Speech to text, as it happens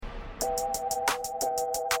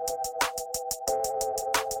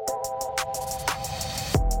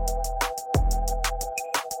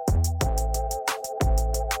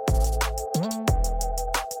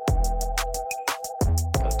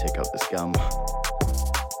Gotta take out this gum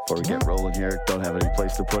before we get rolling here. Don't have any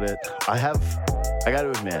place to put it. I got to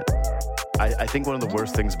admit, I think one of the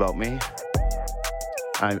worst things about me,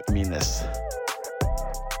 I mean this,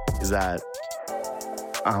 is that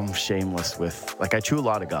I'm shameless with, like, I chew a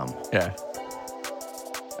lot of gum. Yeah.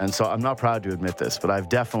 And so I'm not proud to admit this, but I've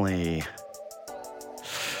definitely,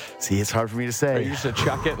 see, it's hard for me to say. Are you just a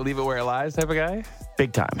chuck it, leave it where it lies type of guy?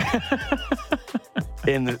 Big time.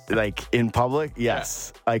 In public,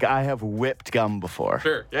 yes. Yeah. Like, I have whipped gum before.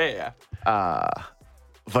 Sure. Yeah.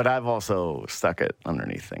 But I've also stuck it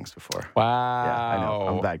underneath things before. Wow. Yeah, I know.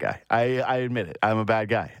 I'm a bad guy. I admit it. I'm a bad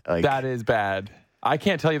guy. Like, that is bad. I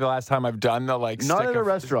can't tell you the last time I've done the, like, not at a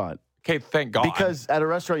restaurant. Okay, thank God. Because at a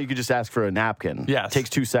restaurant, you could just ask for a napkin. Yes. It takes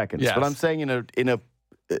 2 seconds. Yes. But I'm saying in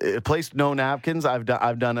a place no napkins, I've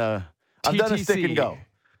done a stick and go.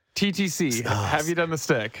 TTC. Have you done the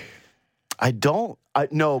stick?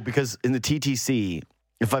 No, because in the TTC,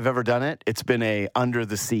 if I've ever done it, it's been a under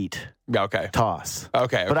the seat toss.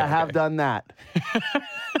 Okay. But I have done that.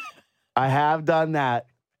 I have done that.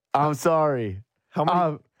 I'm sorry.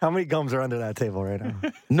 How many gums are under that table right now?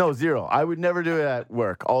 No, 0. I would never do it at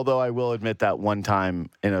work, although I will admit that one time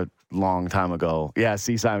in a long time ago. Yeah,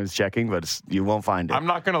 see, Simon's checking, but you won't find it. I'm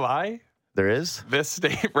not going to lie. There is? This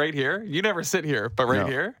state right here. You never sit here, but right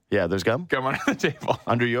here. Yeah, there's gum? Gum under the table.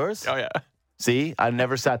 Under yours? Oh, yeah. See, I've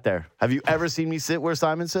never sat there. Have you ever seen me sit where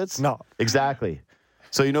Simon sits? No. Exactly.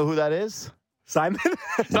 So you know who that is? Simon?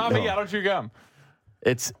 It's not me. I don't chew gum.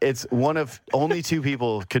 It's one of only 2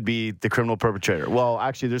 people could be the criminal perpetrator. Well,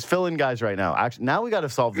 actually, there's fill-in guys right now. Actually, now we got to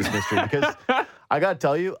solve this mystery because I got to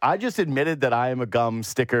tell you, I just admitted that I am a gum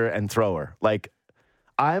sticker and thrower. Like,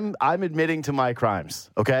 I'm admitting to my crimes,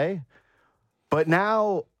 okay? But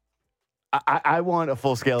now I want a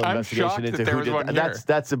full-scale investigation into who did that.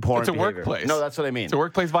 That's important. It's a workplace. No, that's what I mean. It's a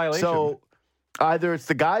workplace violation. So either it's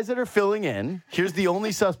the guys that are filling in. Here's the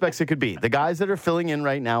only suspects it could be. The guys that are filling in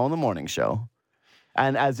right now on the morning show.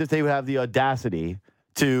 And as if they would have the audacity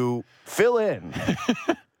to fill in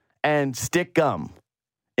and stick gum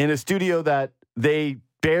in a studio that they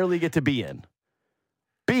barely get to be in.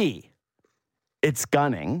 B, it's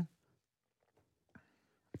Gunning.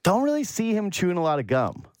 Don't really see him chewing a lot of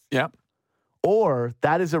gum. Yeah. Or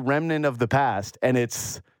that is a remnant of the past, and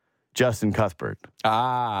it's Justin Cuthbert.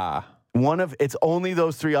 It's only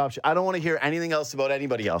those 3 options. I don't want to hear anything else about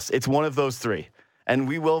anybody else. It's one of those 3. And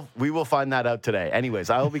we will find that out today.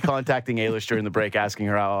 Anyways, I will be contacting Ailish during the break, asking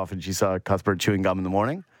her how often she saw Cuthbert chewing gum in the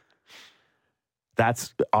morning.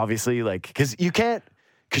 That's obviously because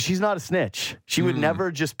she's not a snitch. She would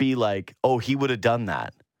never just be like, oh, he would have done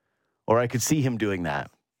that. Or I could see him doing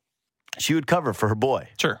that. She would cover for her boy.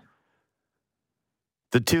 Sure.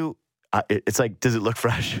 The 2, it's like, does it look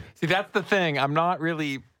fresh? See, that's the thing. I'm not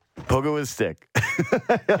really. Pogo with a stick.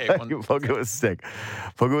 Pogo with a stick.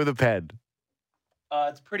 Pogo with a pen.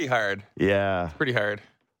 It's pretty hard. Yeah. It's pretty hard.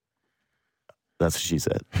 That's what she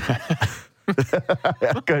said.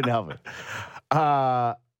 I couldn't help it.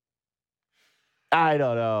 I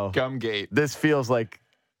don't know. Gumgate. This feels like,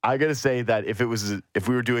 I got to say that if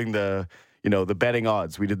we were doing the betting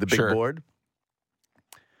odds, we did the big board,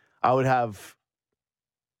 I would have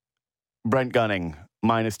Brent Gunning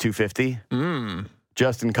minus 250.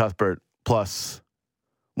 Justin Cuthbert plus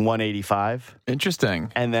 185. Interesting.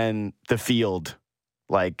 And then the field,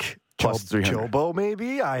 plus 300. Jobo,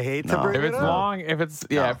 maybe? I hate to bring it up. If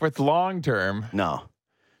it's long term. No.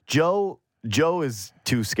 Joe is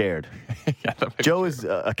too scared. Joe is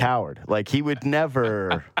a coward. He would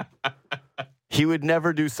never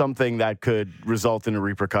do something that could result in a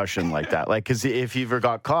repercussion like that. Because if he ever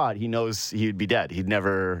got caught, he knows he'd be dead. He'd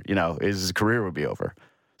never, his career would be over.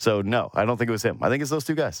 So, no, I don't think it was him. I think it's those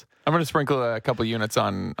 2 guys. I'm going to sprinkle a couple units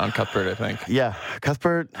on Cuthbert, I think. Yeah,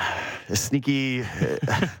 Cuthbert is sneaky. I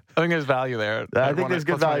think there's value there. I think there's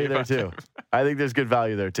good value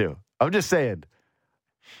there, too. I'm just saying.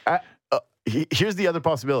 Here's the other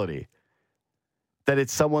possibility. That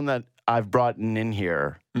it's someone that I've brought in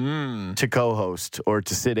here to co-host or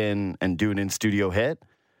to sit in and do an in-studio hit.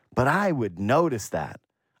 But I would notice that.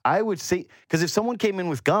 I would say, because if someone came in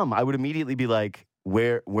with gum, I would immediately be like,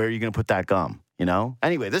 where are you going to put that gum?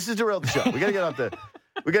 Anyway, this is derailed the show. We got to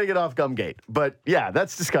get off Gumgate. But yeah,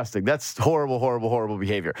 that's disgusting. That's horrible, horrible, horrible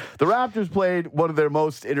behavior. The Raptors played one of their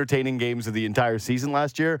most entertaining games of the entire season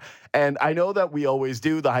last year. And I know that we always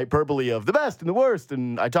do the hyperbole of the best and the worst.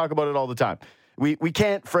 And I talk about it all the time. We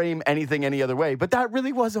can't frame anything any other way. But that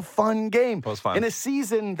really was a fun game. It was fun. In a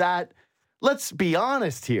season that, let's be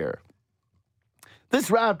honest here, this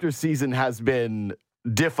Raptors season has been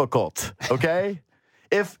difficult, okay?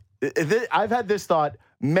 if I've had this thought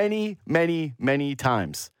many, many, many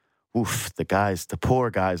times. Oof, the poor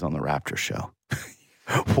guys on the Raptors show.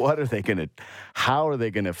 How are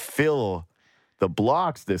they gonna fill the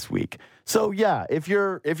blocks this week? So yeah, if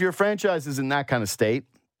your franchise is in that kind of state,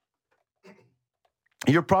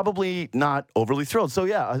 you're probably not overly thrilled. So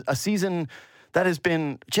yeah, a season that has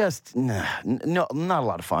been just not a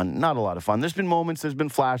lot of fun. Not a lot of fun. There's been moments, there's been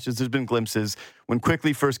flashes, there's been glimpses. When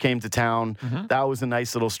Quickly first came to town, that was a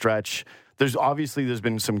nice little stretch. There's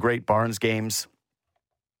been some great Barnes games.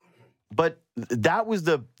 But that was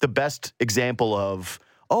the best example of,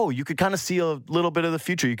 you could kind of see a little bit of the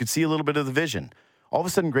future. You could see a little bit of the vision. All of a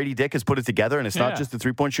sudden, Grady Dick has put it together, and it's not just the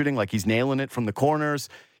three-point shooting. Like, he's nailing it from the corners.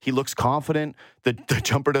 He looks confident. The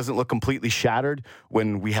jumper doesn't look completely shattered.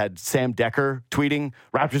 When we had Sam Decker tweeting,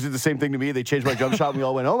 Raptors did the same thing to me. They changed my jump shot, and we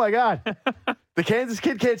all went, oh, my God. The Kansas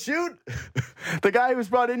kid can't shoot. The guy who was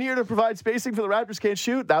brought in here to provide spacing for the Raptors can't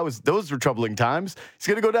shoot. Those were troubling times. He's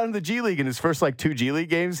going to go down to the G League. In his first, 2 G League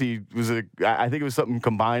games, I think it was something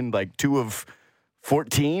combined, 2 of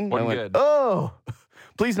 14. One I went, good. oh,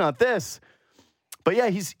 please not this. But yeah,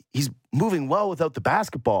 he's moving well without the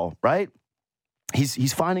basketball, right?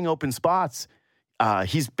 He's finding open spots.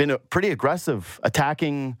 He's been pretty aggressive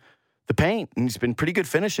attacking the paint, and he's been pretty good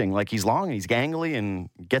finishing. He's long and he's gangly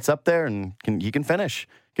and gets up there and he can finish.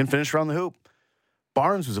 Can finish around the hoop.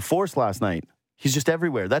 Barnes was a force last night. He's just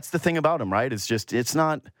everywhere. That's the thing about him, right? It's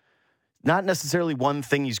not necessarily one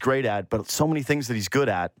thing he's great at, but so many things that he's good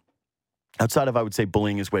at. Outside of, I would say,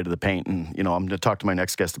 bullying his way to the paint. And, I'm going to talk to my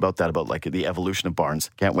next guest about that, about the evolution of Barnes.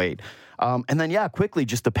 Can't wait. And then, quickly,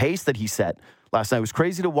 just the pace that he set last night. It was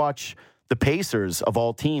crazy to watch the Pacers, of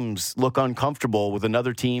all teams, look uncomfortable with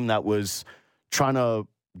another team that was trying to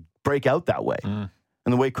break out that way. And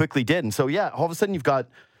the way Quickly did. And so, all of a sudden you've got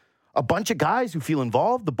a bunch of guys who feel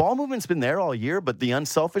involved. The ball movement's been there all year, but the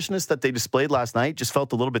unselfishness that they displayed last night just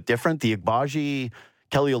felt a little bit different. The Agbaji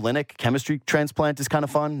Kelly Olynyk chemistry transplant is kind of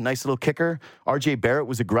fun. Nice little kicker. RJ Barrett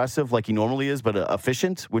was aggressive like he normally is, but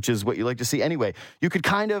efficient, which is what you like to see. Anyway, you could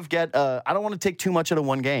kind of get, I don't want to take too much out of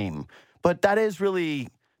one game, but that is really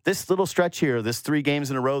this little stretch here, this 3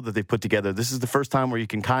 games in a row that they've put together. This is the first time where you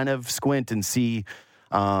can kind of squint and see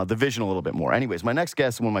the vision a little bit more. Anyways, my next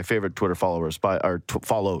guest is one of my favorite Twitter followers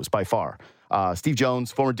follows by far. Steve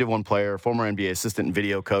Jones, former Div 1 player, former NBA assistant and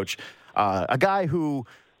video coach, a guy who...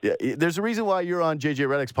 There's a reason why you're on JJ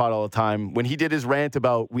Redick's pod all the time. When he did his rant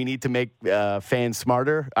about we need to make fans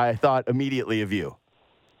smarter, I thought immediately of you.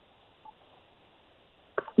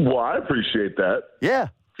 Well, I appreciate that. Yeah.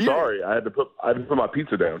 Sorry, I had to put my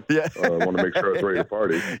pizza down. Yeah. I want to make sure I was ready to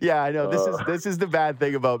party. Yeah, I know. This is the bad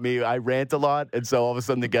thing about me. I rant a lot, and so all of a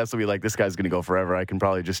sudden the guests will be like, "This guy's going to go forever. I can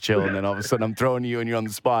probably just chill." And then all of a sudden I'm throwing you, and you're on the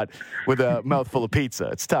spot with a mouthful of pizza.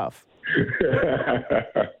 It's tough.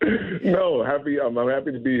 No, I'm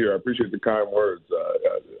happy to be here. I appreciate the kind words.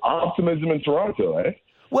 Optimism in Toronto, eh?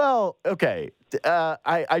 Well, okay.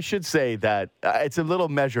 I should say that it's a little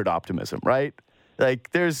measured optimism, right?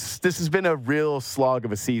 This has been a real slog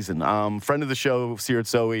of a season. Friend of the show, Sirat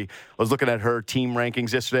Sohi, I was looking at her team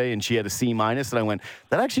rankings yesterday, and she had a C-, and I went,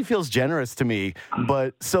 that actually feels generous to me.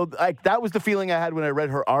 But so that was the feeling I had when I read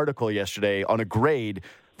her article yesterday on a grade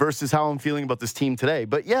versus how I'm feeling about this team today.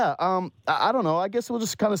 But I don't know. I guess we'll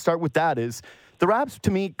just kind of start with that. Is the Raps, to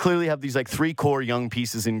me, clearly have these 3 core young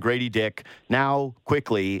pieces in Grady Dick, now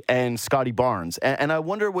Quickly, and Scotty Barnes. And I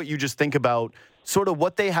wonder what you just think about sort of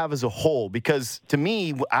what they have as a whole, because to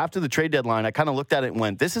me, after the trade deadline, I kind of looked at it and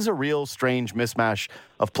went, this is a real strange mismatch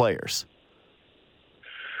of players.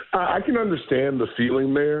 I can understand the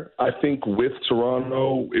feeling there. I think with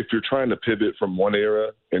Toronto, if you're trying to pivot from one era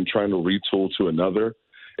and trying to retool to another,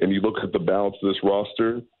 and you look at the balance of this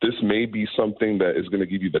roster, this may be something that is going to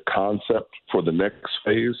give you the concept for the next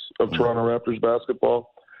phase of Toronto Raptors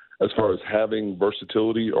basketball, as far as having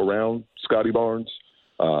versatility around Scotty Barnes,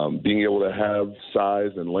 being able to have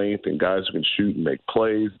size and length and guys who can shoot and make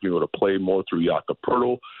plays, being able to play more through Jakob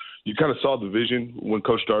Poeltl. You kind of saw the vision when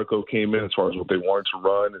Coach Darko came in as far as what they wanted to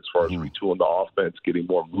run, as far as retooling the offense, getting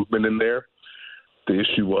more movement in there. The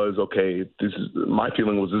issue was, my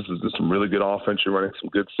feeling was this is some really good offense. You're running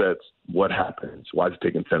some good sets. What happens? Why is it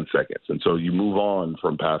taking 10 seconds? And so you move on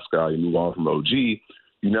from Pascal, you move on from OG.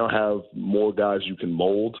 You now have more guys you can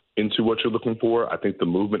mold into what you're looking for. I think the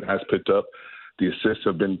movement has picked up. The assists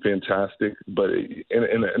have been fantastic. But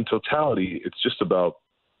in totality, it's just about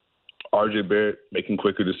RJ Barrett making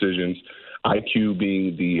quicker decisions. IQ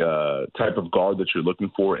being the type of guard that you're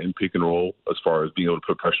looking for in pick and roll as far as being able to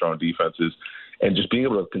put pressure on defenses and just being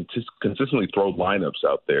able to consistently throw lineups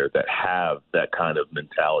out there that have that kind of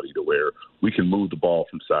mentality to where we can move the ball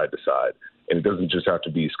from side to side. And it doesn't just have to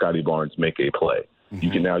be Scotty Barnes make a play. Mm-hmm.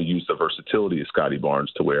 You can now use the versatility of Scotty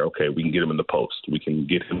Barnes to where, okay, we can get him in the post. We can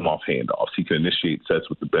get him off handoffs. He can initiate sets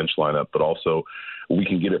with the bench lineup, but also we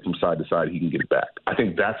can get it from side to side. He can get it back. I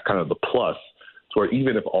think that's kind of the plus to where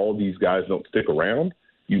even if all these guys don't stick around,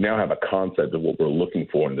 you now have a concept of what we're looking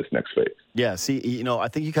for in this next phase. Yeah, see, I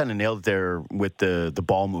think you kind of nailed it there with the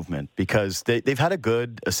ball movement because they've had a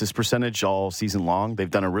good assist percentage all season long. They've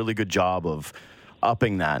done a really good job of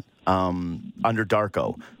upping that under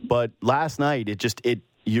Darko. But last night,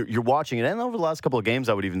 you're watching it, and over the last couple of games,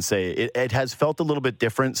 I would even say it has felt a little bit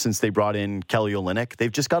different since they brought in Kelly Olynyk.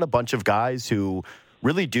 They've just got a bunch of guys who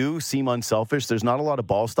really do seem unselfish. There's not a lot of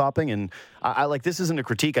ball stopping, and I like this isn't a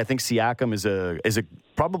critique. I think Siakam is a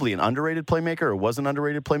probably an underrated playmaker, or was an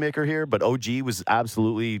underrated playmaker here, but OG was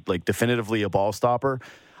absolutely definitively a ball stopper.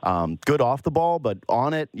 Good off the ball, but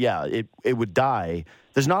on it, yeah, it would die.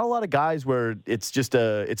 There's not a lot of guys where it's just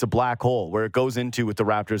it's a black hole where it goes into with the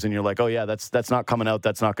Raptors, and you're like, oh yeah, that's not coming out,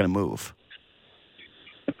 that's not going to move.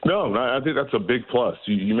 No, I think that's a big plus.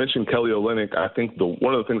 You mentioned Kelly Olynyk. I think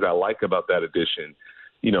one of the things I like about that addition,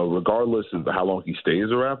 regardless of how long he stays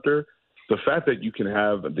a Raptor, the fact that you can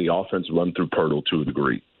have the offense run through Pirtle to a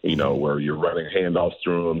degree, where you're running handoffs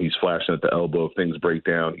through him, he's flashing at the elbow, if things break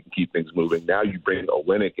down, he can keep things moving. Now you bring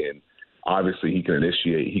Olynyk in. Obviously, he can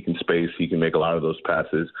initiate, he can space, he can make a lot of those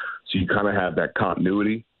passes. So you kind of have that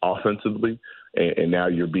continuity offensively. And now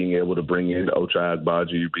you're being able to bring in Ochai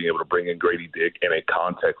Agbaji, you're being able to bring in Grady Dick in a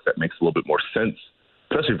context that makes a little bit more sense,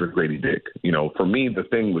 especially for Grady Dick. For me, the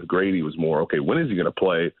thing with Grady was more, okay, when is he going to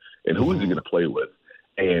play and who is he going to play with?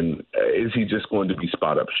 And is he just going to be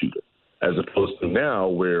spot-up shooter? As opposed to now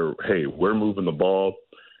where, hey, we're moving the ball.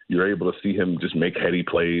 You're able to see him just make heady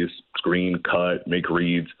plays, screen, cut, make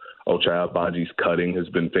reads. Ochai Agbaji's cutting has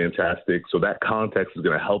been fantastic. So that context is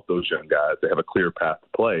going to help those young guys. They have a clear path to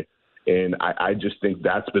play. And I just think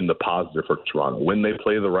that's been the positive for Toronto. When they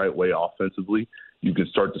play the right way offensively, you can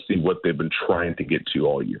start to see what they've been trying to get to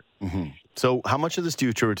all year. Mm-hmm. So how much of this do you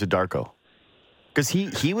attribute to Darko? Because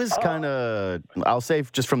he was kind of, I'll say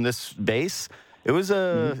just from this base, it was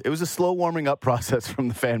a slow warming up process from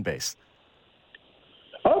the fan base.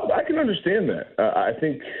 Oh, I can understand that. I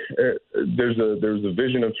think there's a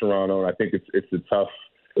vision of Toronto, and I think it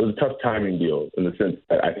was a tough timing deal in the sense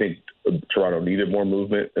that I think Toronto needed more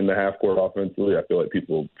movement in the half court offensively. I feel like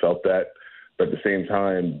people felt that. But at the same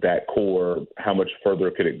time, that core, how much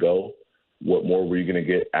further could it go? What more were you going to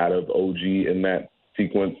get out of OG in that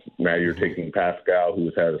sequence? Now you're taking Pascal, who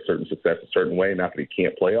has had a certain success a certain way, not that he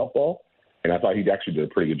can't play off ball. And I thought he actually did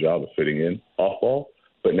a pretty good job of fitting in off ball.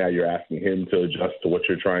 But now you're asking him to adjust to what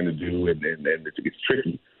you're trying to do, and it's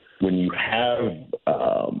tricky. When you have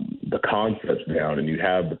the concepts down and you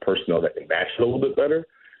have the personnel that can match it a little bit better,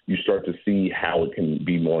 you start to see how it can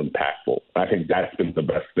be more impactful. I think that's been the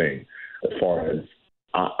best thing as far as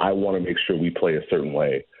I want to make sure we play a certain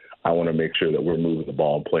way. I want to make sure that we're moving the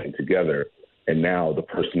ball and playing together. And now the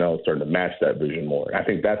personnel is starting to match that vision more. I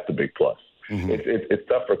think that's the big plus. Mm-hmm. It's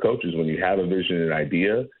tough for coaches when you have a vision and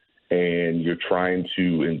idea and you're trying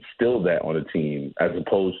to instill that on a team as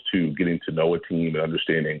opposed to getting to know a team and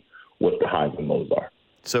understanding what the highs and lows are.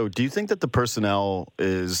 So do you think that the personnel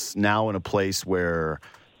is now in a place where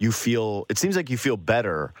it seems like you feel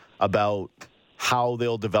better about how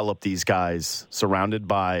they'll develop these guys surrounded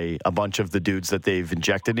by a bunch of the dudes that they've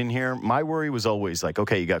injected in here? My worry was always like,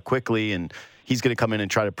 okay, you got Quickly, and he's going to come in and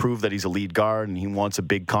try to prove that he's a lead guard, and he wants a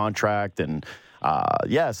big contract. And,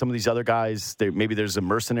 some of these other guys, maybe there's a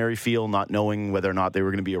mercenary feel, not knowing whether or not they were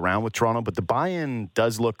going to be around with Toronto. But the buy-in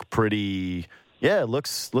does look pretty... Yeah, it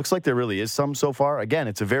looks like there really is some so far. Again,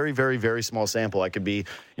 it's a very, very, very small sample. I could be,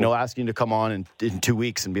 asking you to come on in 2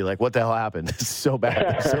 weeks and be like, what the hell happened? It's so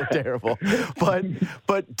bad. It's so terrible.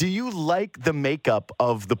 But do you like the makeup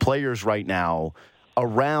of the players right now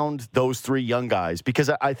around those three young guys? Because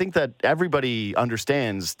I think that everybody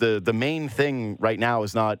understands the main thing right now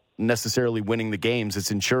is not necessarily winning the games. It's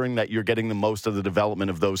ensuring that you're getting the most of the development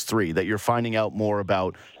of those three, that you're finding out more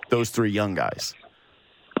about those three young guys.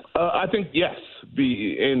 I think, yes.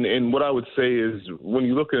 And what I would say is when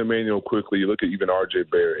you look at Emmanuel Quickly, you look at even R.J.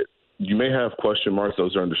 Barrett, you may have question marks.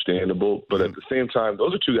 Those are understandable. But at the same time,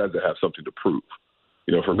 those are two guys that have something to prove.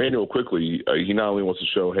 For Emmanuel Quickly, he not only wants to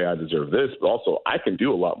show, hey, I deserve this, but also I can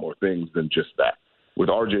do a lot more things than just that. With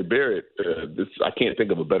R.J. Barrett, I can't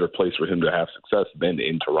think of a better place for him to have success than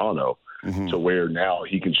in Toronto. to where now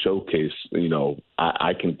he can showcase,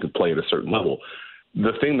 I can play at a certain level.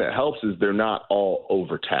 The thing that helps is they're not all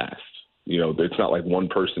overtasked. It's not like one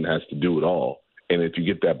person has to do it all. And if you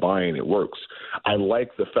get that buy-in, it works. I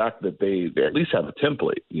like the fact that they at least have a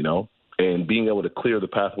template, and being able to clear the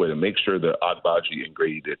pathway to make sure that Agbaji and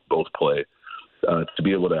Grady did both play, to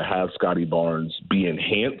be able to have Scotty Barnes be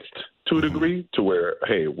enhanced to a degree to where,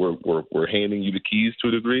 hey, we're handing you the keys to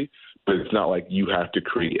a degree, but it's not like you have to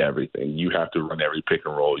create everything. You have to run every pick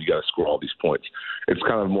and roll. You got to score all these points. It's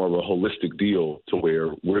kind of more of a holistic deal to where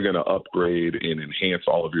we're going to upgrade and enhance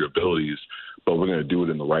all of your abilities, but we're going to do it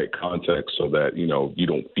in the right context so that, you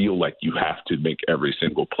don't feel like you have to make every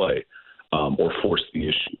single play or force the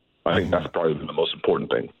issue. I think that's probably the most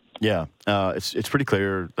important thing. Yeah, it's pretty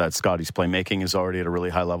clear that Scotty's playmaking is already at a really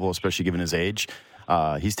high level, especially given his age.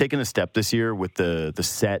 He's taken a step this year with the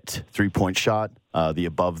set three-point shot, the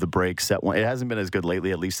above the break set one. It hasn't been as good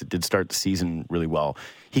lately. At least it did start the season really well.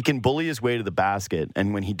 He can bully his way to the basket,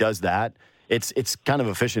 and when he does that, it's kind of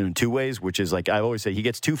efficient in two ways, which is like I always say, he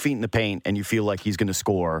gets 2 feet in the paint, and you feel like he's going to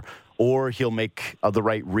score, or he'll make the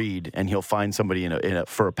right read, and he'll find somebody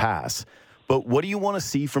for a pass. But what do you want to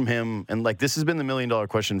see from him? And this has been the $1 million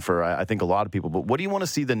question for I think a lot of people. But what do you want to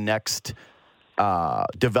see the next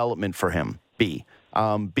development for him be?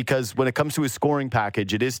 Because when it comes to his scoring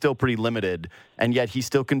package, it is still pretty limited, and yet he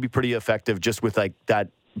still can be pretty effective just with that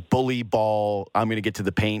bully ball. I'm going to get to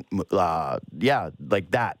the paint.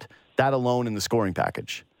 That alone in the scoring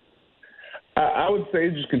package. I would say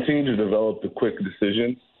just continue to develop the quick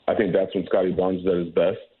decisions. I think that's when Scotty Barnes does his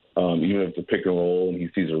best. Even if it's a pick and roll and he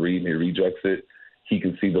sees a read and he rejects it, he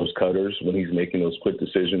can see those cutters when he's making those quick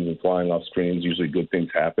decisions and flying off screens. Usually good things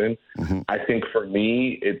happen. Mm-hmm. I think for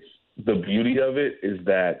me, it's the beauty of it is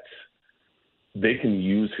that they can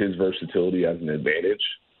use his versatility as an advantage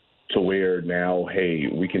to where now, hey,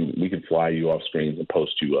 we can fly you off screens and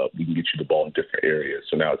post you up. We can get you the ball in different areas.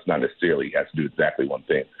 So now it's not necessarily he has to do exactly one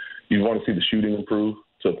thing. You want to see the shooting improve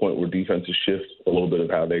to a point where defenses shift a little bit of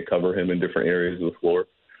how they cover him in different areas of the floor.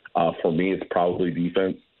 For me, it's probably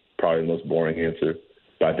defense, probably the most boring answer.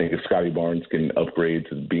 But I think if Scotty Barnes can upgrade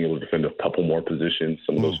to being able to defend a couple more positions,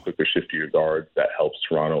 some of those quicker, shiftier guards, that helps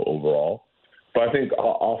Toronto overall. But I think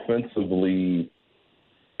offensively,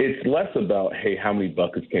 it's less about, hey, how many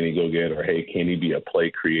buckets can he go get, or, hey, can he be a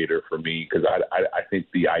play creator for me? Because I think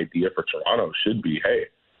the idea for Toronto should be, hey,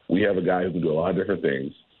 we have a guy who can do a lot of different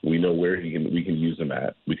things. We know where we can use him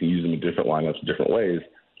at. We can use him in different lineups, different ways.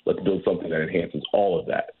 Let's build something that enhances all of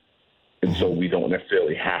that. And so we don't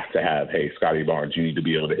necessarily have to have, hey, Scotty Barnes, you need to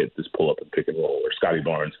be able to hit this pull-up and pick and roll, or Scotty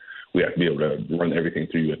Barnes, we have to be able to run everything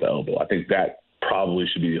through you at the elbow. I think that probably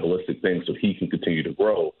should be the holistic thing so he can continue to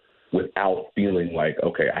grow without feeling like,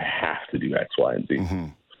 okay, I have to do X, Y, and Z.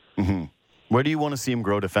 Mm-hmm. Mm-hmm. Where do you want to see him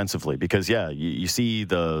grow defensively? Because, you see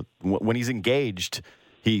when he's engaged,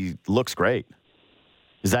 he looks great.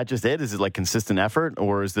 Is that just it? Is it like consistent effort,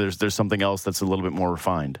 or is there's something else that's a little bit more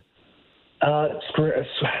refined?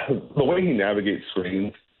 The way he navigates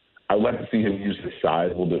screens, I'd like to see him use his size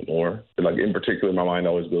a little bit more. Like in particular, my mind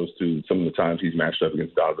always goes to some of the times he's matched up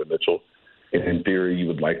against Donovan Mitchell. And in theory, you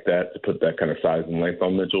would like that to put that kind of size and length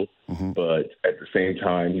on Mitchell. Mm-hmm. But at the same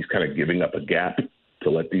time, he's kind of giving up a gap to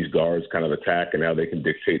let these guards kind of attack, and now they can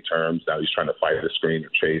dictate terms. Now he's trying to fight the screen or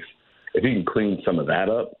chase. If he can clean some of that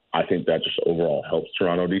up, I think that just overall helps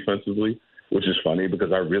Toronto defensively, which is funny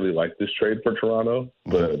because I really like this trade for Toronto.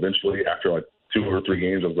 But eventually, after like 2 or 3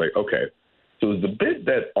 games, I was like, okay, so is the bit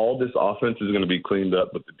that all this offense is going to be cleaned up,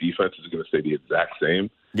 but the defense is going to stay the exact same?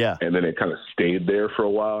 Yeah. And then it kind of stayed there for a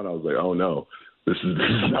while, and I was like, oh, no, this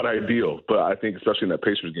is not ideal. But I think especially in that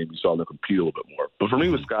Pacers game, you saw them compete a little bit more. But for me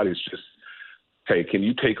with Scotty, it's just, hey, can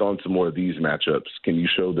you take on some more of these matchups? Can you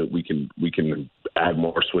show that we can add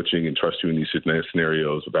more switching and trust you in these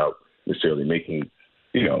scenarios without necessarily making,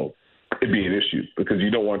 it be an issue? Because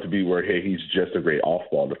you don't want it to be where, hey, he's just a great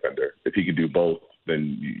off-ball defender. If he could do both,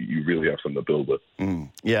 then you really have something to build with.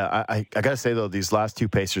 Yeah, I got to say, though, these last 2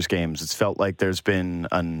 Pacers games, it's felt like there's been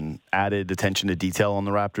an added attention to detail on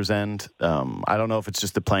the Raptors' end. I don't know if it's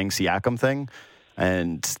just the playing Siakam thing,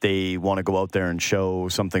 and they want to go out there and show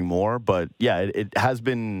something more. But, yeah, it has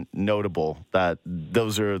been notable that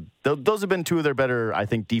those have been 2 of their better, I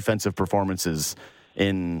think, defensive performances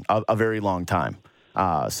in a very long time.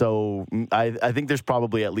 So I think there's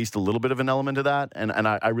probably at least a little bit of an element to that, and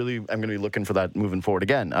I really am going to be looking for that moving forward.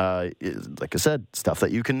 Again, like I said, stuff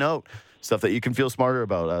that you can note, stuff that you can feel smarter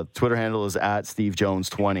about. Twitter handle is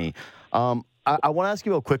 @SteveJones20. I want to ask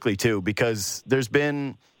you about quickly, too, because there's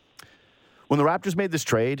been, when the Raptors made this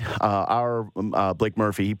trade, our Blake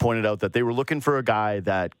Murphy, he pointed out that they were looking for a guy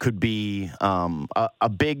that could be a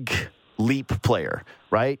big leap player,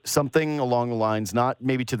 right? Something along the lines, not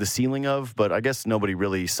maybe to the ceiling of, but I guess nobody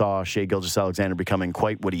really saw Shai Gilgeous-Alexander becoming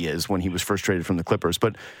quite what he is when he was first traded from the Clippers.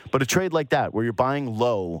 But a trade like that, where you're buying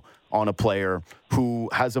low on a player who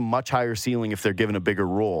has a much higher ceiling if they're given a bigger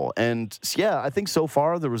role. And yeah, I think so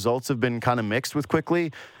far the results have been kind of mixed with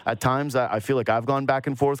Quickley. At times, I feel like I've gone back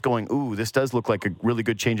and forth going, ooh, this does look like a really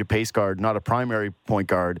good change of pace guard, not a primary point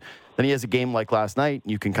guard. Then he has a game like last night,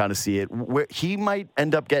 you can kind of see it. Where he might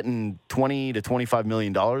end up getting $20 to $25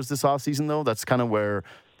 million this offseason, though. That's kind of where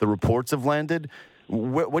the reports have landed.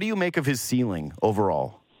 What do you make of his ceiling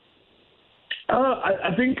overall?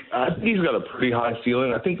 I think he's got a pretty high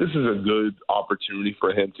ceiling. I think this is a good opportunity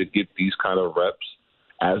for him to get these kind of reps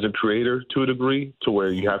as a creator to a degree, to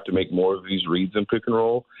where you have to make more of these reads and pick and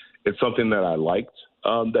roll. It's something that I liked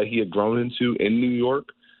that he had grown into in New York,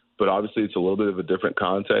 but obviously it's a little bit of a different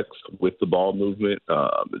context with the ball movement.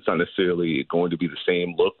 It's not necessarily going to be the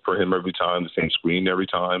same look for him every time, the same screen every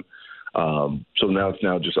time. So now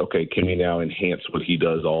it's just, okay, can we now enhance what he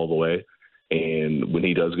does all the way? And when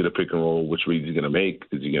he does get a pick and roll, which reads he's going to make?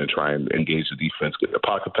 Is he going to try and engage the defense, get a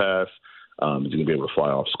pocket pass? Is he going to be able to fly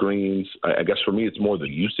off screens? I guess for me, it's more the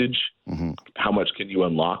usage. Mm-hmm. How much can you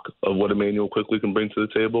unlock of what Emmanuel Quickley can bring to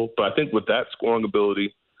the table? But I think with that scoring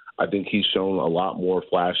ability, I think he's shown a lot more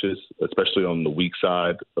flashes, especially on the weak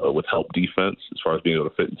side with help defense, as far as being able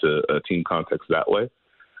to fit into a team context that way.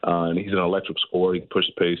 And he's an electric scorer. He can push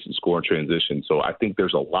the pace and score in transition. So I think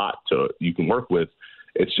there's a lot you can work with.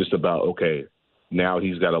 It's just about, okay, now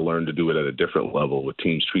he's got to learn to do it at a different level with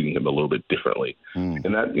teams treating him a little bit differently. And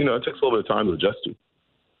that, it takes a little bit of time to adjust to.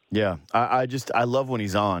 Yeah, I love when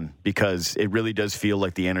he's on, because it really does feel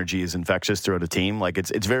like the energy is infectious throughout a team. Like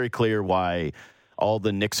it's very clear why all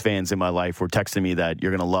the Knicks fans in my life were texting me that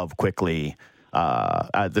you're going to love Quickley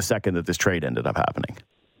at the second that this trade ended up happening.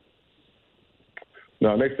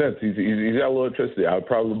 No, it makes sense. He's got a little electricity. I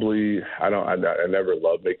never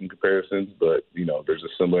love making comparisons, but there's a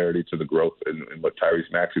similarity to the growth in what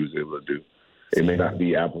Tyrese Maxey was able to do. It may not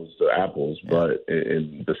be apples to apples, but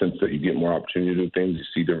in the sense that you get more opportunity to do things, you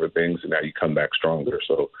see different things, and now you come back stronger.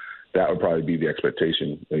 So that would probably be the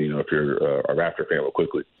expectation, if you're a Raptor fan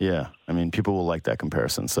quickly. Yeah, I mean, people will like that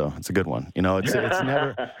comparison, so it's a good one.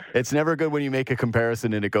 It's never good when you make a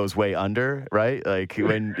comparison and it goes way under, right? Like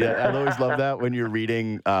I always love that when you're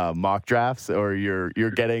reading mock drafts or you're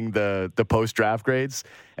getting the post draft grades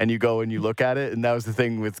and you go and you look at it, and that was the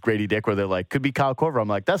thing with Grady Dick where they're like, could be Kyle Korver. I'm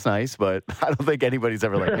like, that's nice, but I don't think anybody's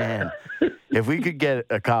ever like, man, if we could get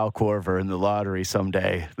a Kyle Korver in the lottery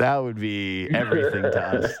someday, that would be everything to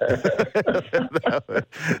us.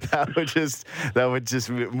 that would just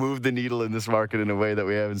move the needle in this market in a way that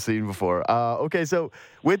we haven't seen before. Okay, so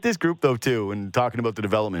with this group though too, and talking about the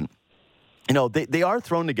development, they are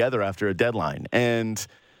thrown together after a deadline, and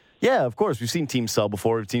yeah, of course we've seen teams sell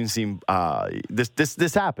before. We've seen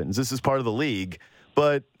this happens. This is part of the league,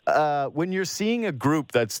 but. When you're seeing a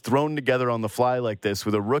group that's thrown together on the fly like this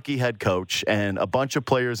with a rookie head coach and a bunch of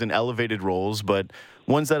players in elevated roles, but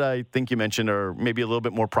ones that I think you mentioned are maybe a little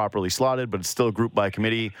bit more properly slotted, but it's still a group by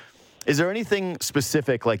committee, is there anything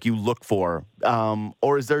specific like you look for?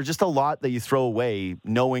 Or is there just a lot that you throw away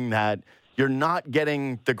knowing that you're not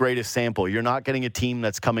getting the greatest sample? You're not getting a team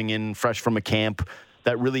that's coming in fresh from a camp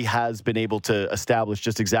that really has been able to establish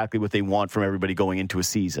just exactly what they want from everybody going into a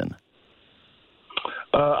season?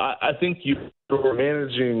 I think you're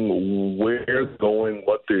managing where they're going,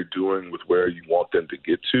 what they're doing with where you want them to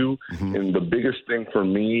get to. Mm-hmm. And the biggest thing for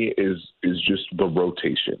me is just the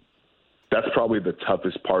rotation. That's probably the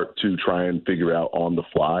toughest part to try and figure out on the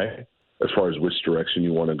fly, as far as which direction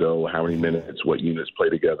you want to go, how many minutes, what units play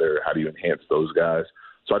together, how do you enhance those guys.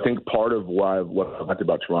 So I think part of what I liked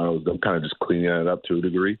about Toronto is them kind of just cleaning it up to a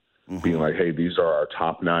degree, being like, hey, these are our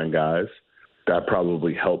top 9 guys. That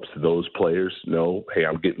probably helps those players know, hey,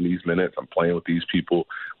 I'm getting these minutes, I'm playing with these people.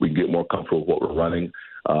 We can get more comfortable with what we're running.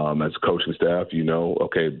 As coaching staff,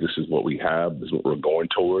 okay, this is what we have, this is what we're going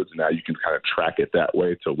towards. Now you can kind of track it that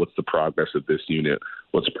way. So what's the progress of this unit?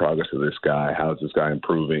 What's the progress of this guy? How is this guy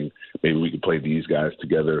improving? Maybe we can play these guys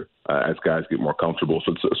together as guys get more comfortable.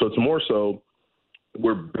 So it's more so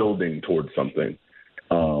we're building towards something.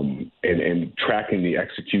 And tracking the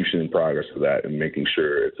execution and progress of that and making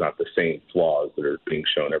sure it's not the same flaws that are being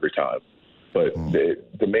shown every time. But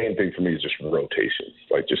the main thing for me is just rotations,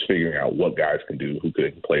 like just figuring out what guys can do, who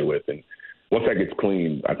they can play with. And once that gets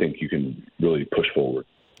clean, I think you can really push forward.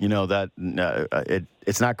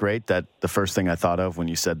 It's not great that the first thing I thought of when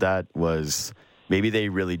you said that was maybe they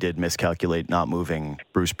really did miscalculate not moving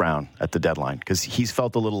Bruce Brown at the deadline, because he's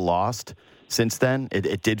felt a little lost since then.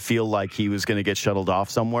 It did feel like he was going to get shuttled off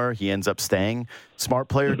somewhere. He ends up staying. Smart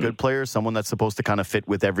player, good player, someone that's supposed to kind of fit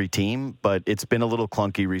with every team, but it's been a little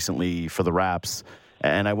clunky recently for the Raps,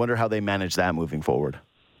 and I wonder how they manage that moving forward.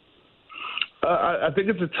 I think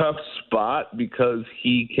it's a tough spot because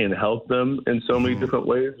he can help them in so many different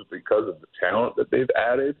ways because of the talent that they've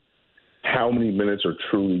added. How many minutes are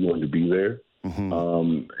truly going to be there?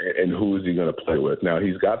 And who is he going to play with? Now,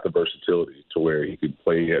 he's got the versatility to where he could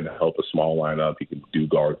play and help a small lineup. He can do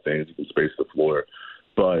guard things. He can space the floor.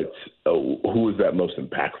 But who is that most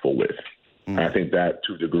impactful with? I think that,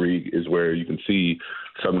 to a degree, is where you can see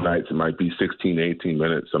some nights it might be 16, 18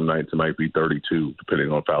 minutes. Some nights it might be 32,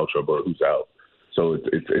 depending on foul trouble or who's out. So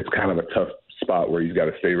it's kind of a tough spot where he's got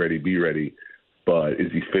to stay ready, be ready. But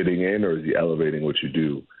is he fitting in or is he elevating what you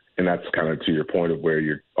do? And that's kind of to your point of where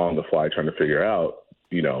you're on the fly trying to figure out,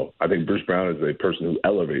 I think Bruce Brown is a person who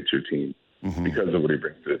elevates your team because of what he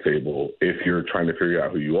brings to the table. If you're trying to figure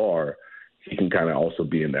out who you are, he can kind of also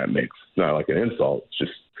be in that mix. It's not like an insult. It's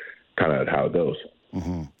just kind of how it goes.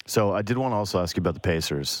 So I did want to also ask you about the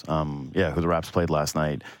Pacers, who the Raps played last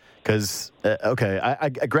night. Because, I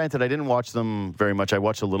granted, I didn't watch them very much. I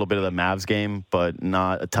watched a little bit of the Mavs game, but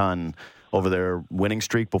not a ton over their winning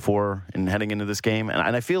streak before and heading into this game. And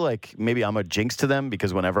I feel like maybe I'm a jinx to them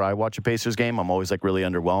because whenever I watch a Pacers game, I'm always like really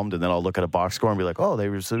underwhelmed. And then I'll look at a box score and be like, oh, they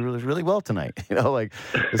were really, really well tonight.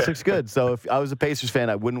 This looks good. So if I was a Pacers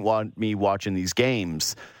fan, I wouldn't want me watching these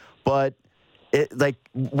games. But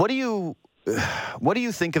what do you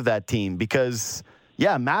think of that team? Because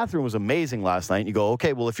Mathurin was amazing last night. And you go,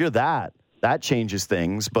 okay, well, if you're that changes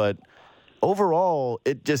things. But overall,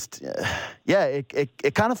 it just,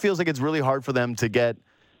 it kind of feels like it's really hard for them to get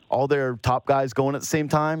all their top guys going at the same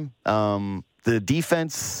time. The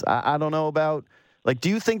defense, I don't know about. Do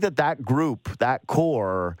you think that group, that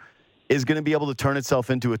core, is going to be able to turn itself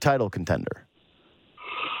into a title contender?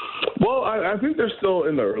 Well, I think they're still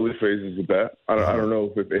in the early phases of that. I don't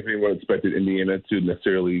know if anyone expected Indiana to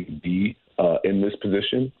necessarily be in this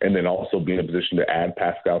position and then also be in a position to add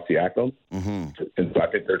Pascal Siakam. And so I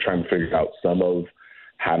think they're trying to figure out some of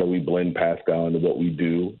how do we blend Pascal into what we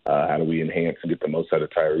do, how do we enhance and get the most out of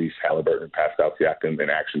Tyrese Halliburton and Pascal Siakam in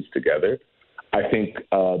actions together. I think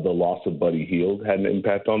the loss of Buddy Hield had an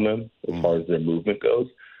impact on them as far as their movement goes.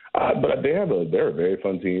 But they're a very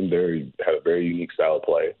fun team. They have a very unique style of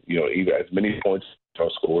play. Even as many points are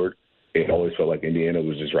scored, it always felt like Indiana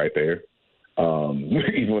was just right there.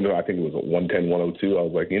 Even though I think it was 110-102, I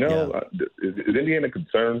was like, is Indiana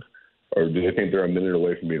concerned, or do they think they're a minute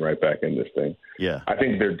away from being right back in this thing? Yeah, I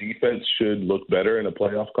think their defense should look better in a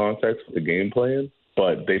playoff context with the game plan,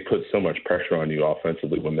 but they put so much pressure on you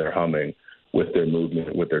offensively when they're humming with their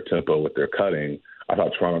movement, with their tempo, with their cutting. I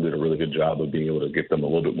thought Toronto did a really good job of being able to get them a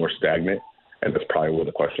little bit more stagnant, and that's probably where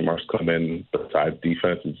the question marks come in besides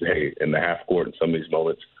defense is, hey, in the half court in some of these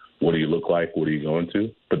moments, what do you look like? What are you going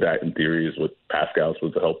to? But that, in theory, is what Pascal's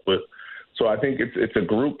supposed to help with. So I think it's a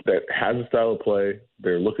group that has a style of play.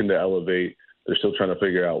 They're looking to elevate. They're still trying to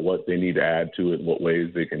figure out what they need to add to it, what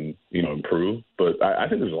ways they can, improve. But I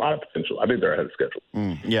think there's a lot of potential. I think they're ahead of schedule.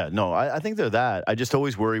 I think they're that. I just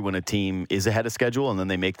always worry when a team is ahead of schedule and then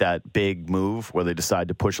they make that big move where they decide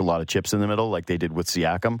to push a lot of chips in the middle like they did with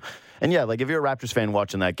Siakam. And, if you're a Raptors fan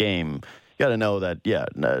watching that game, you got to know that,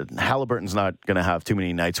 Halliburton's not going to have too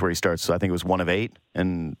many nights where he starts. So I think it was 1 of 8.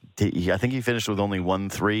 And I think he finished with only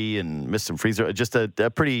 1-3 and missed some free throws. Just a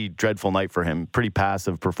pretty dreadful night for him. Pretty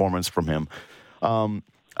passive performance from him.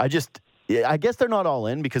 I guess they're not all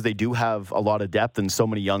in because they do have a lot of depth and so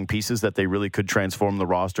many young pieces that they really could transform the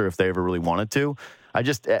roster if they ever really wanted to.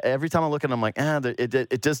 Every time I look at them, I'm like,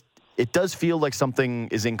 it does feel like something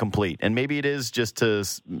is incomplete. And maybe it is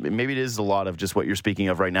a lot of just what you're speaking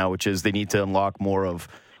of right now, which is they need to unlock more of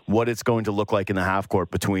what it's going to look like in the half court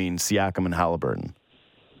between Siakam and Halliburton.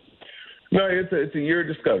 No, it's a year of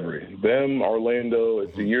discovery. Them, Orlando,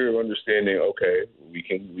 it's a year of understanding, okay, we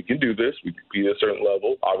can do this. We can be at a certain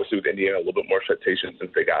level. Obviously with Indiana, a little bit more expectation since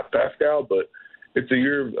they got Pascal, but it's a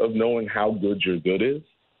year of knowing how good your good is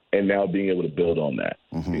and now being able to build on that,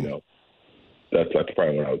 That's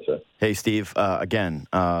probably what I would say. Hey, Steve, again,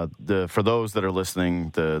 for those that are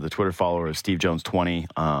listening, the Twitter follower is Steve Jones 20.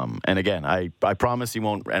 And again, I promise you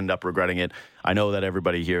won't end up regretting it. I know that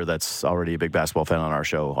everybody here that's already a big basketball fan on our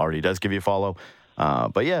show already does give you a follow.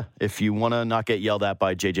 But yeah, if you want to not get yelled at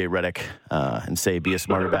by JJ Redick and say be a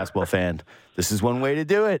smarter basketball fan, this is one way to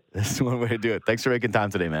do it. Thanks for making time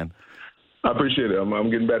today, man. I appreciate it. I'm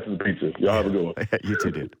getting back to the pizza. Y'all have a good one. You too,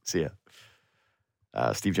 dude. See ya.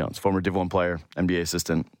 Steve Jones, former Div 1 player, NBA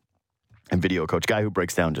assistant, and video coach, guy who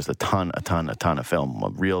breaks down just a ton of film, a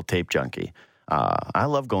real tape junkie. I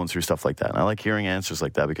love going through stuff like that. And I like hearing answers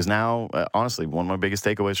like that because now, honestly, one of my biggest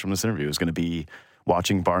takeaways from this interview is going to be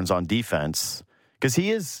watching Barnes on defense because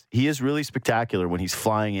he is really spectacular when he's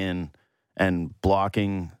flying in and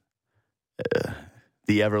blocking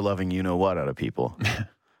the ever-loving you-know-what out of people.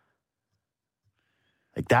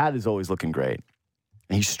 Like, that is always looking great.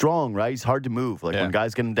 And he's strong, right? He's hard to move. Like, when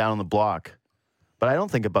guys get him down on the block. But I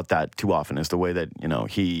don't think about that too often as the way that,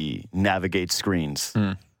 he navigates screens.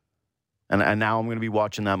 And now I'm going to be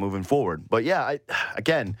watching that moving forward. But,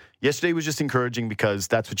 again, yesterday was just encouraging because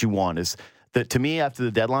that's what you want is that to me, after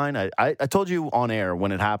the deadline, I told you on air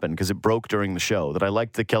when it happened because it broke during the show that I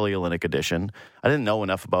liked the Kelly Olynyk edition. I didn't know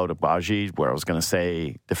enough about Agbaji where I was going to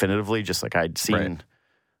say definitively, just like I'd seen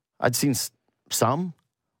some.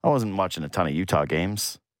 I wasn't watching a ton of Utah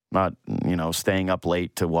games, not, staying up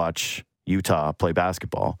late to watch Utah play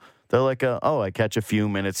basketball. They're like, I catch a few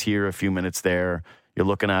minutes here, a few minutes there. You're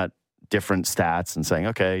looking at different stats and saying,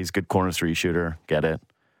 okay, he's a good corner three shooter, get it.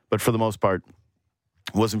 But for the most part,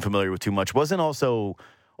 wasn't familiar with too much. Wasn't also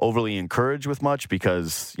overly encouraged with much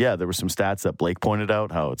because, there were some stats that Blake pointed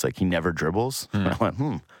out, how it's like he never dribbles. I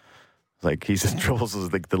went, Like, he just dribbles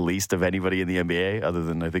as like the least of anybody in the NBA, other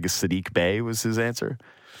than I think Sadiq Bey was his answer.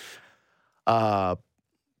 But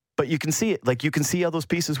you can see it. Like, you can see how those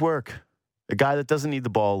pieces work. A guy that doesn't need the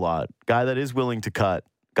ball a lot. Guy that is willing to cut.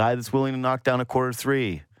 Guy that's willing to knock down a quarter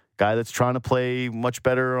three. Guy that's trying to play much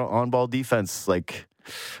better on-ball defense. Like,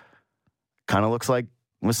 kind of looks like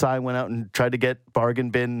Masai went out and tried to get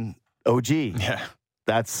bargain bin OG. Yeah.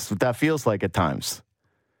 That's what that feels like at times.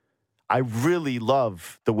 I really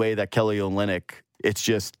love the way that Kelly Olynyk, it's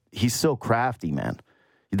just, he's so crafty, man.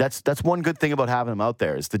 That's one good thing about having him out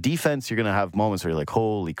there is the defense, you're going to have moments where you're like,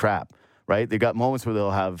 holy crap, right? They've got moments where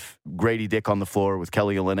they'll have Grady Dick on the floor with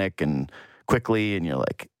Kelly Olynyk and quickly, and you're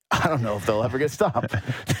like, I don't know if they'll ever get stopped.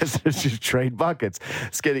 This is just trade buckets.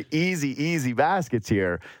 It's getting easy baskets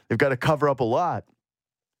here. They've got to cover up a lot.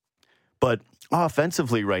 But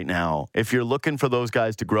offensively right now, if you're looking for those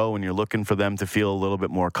guys to grow and you're looking for them to feel a little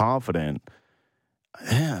bit more confident,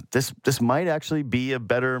 this might actually be a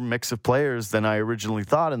better mix of players than I originally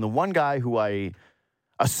thought. And the one guy who I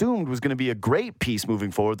assumed was going to be a great piece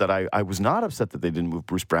moving forward that I was not upset that they didn't move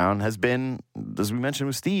Bruce Brown has been, as we mentioned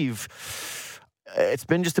with Steve, it's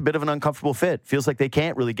been just a bit of an uncomfortable fit. Feels like they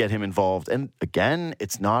can't really get him involved. And again,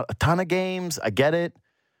 it's not a ton of games. I get it.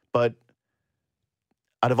 But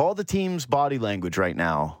out of all the team's body language right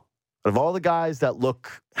now, out of all the guys that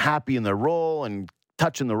look happy in their role and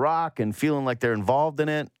touching the rock and feeling like they're involved in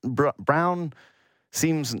it, Brown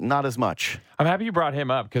seems not as much. I'm happy you brought him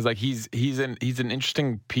up because like he's an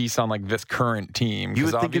interesting piece on like this current team. You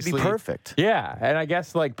would think it'd be perfect. Yeah, and I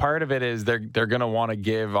guess like part of it is they're gonna want to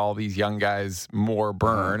give all these young guys more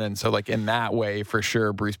burn, and so like in that way, for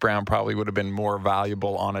sure, Bruce Brown probably would have been more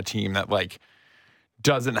valuable on a team that like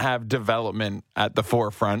doesn't have development at the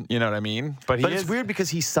forefront. You know what I mean? But it's weird because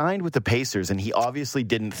he signed with the Pacers, and he obviously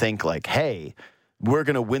didn't think like, hey, we're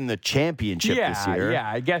going to win the championship this year. Yeah,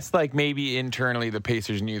 I guess like maybe internally the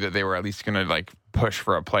Pacers knew that they were at least going to like push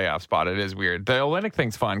for a playoff spot. It is weird. The Olynyk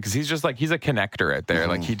thing's fun because he's just like, he's a connector out there.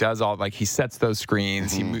 Like he does all, like he sets those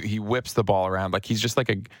screens. He whips the ball around. Like he's just like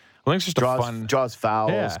Olynyk's just a fun. Draws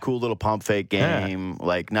fouls, cool little pump fake game,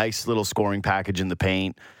 like nice little scoring package in the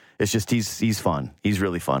paint. It's just, he's fun. He's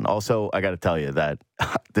really fun. Also, I got to tell you that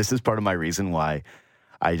this is part of my reason why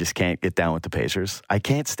I just can't get down with the Pacers. I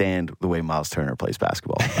can't stand the way Miles Turner plays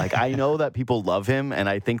basketball. Like, I know that people love him, and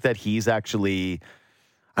I think that he's actually,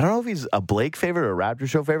 I don't know if he's a Blake favorite or a Raptors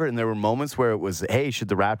show favorite, and there were moments where it was, hey, should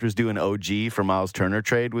the Raptors do an OG for Miles Turner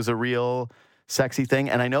trade was a real sexy thing.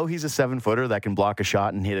 And I know he's a 7-footer that can block a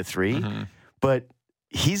shot and hit a three, but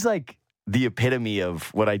he's like the epitome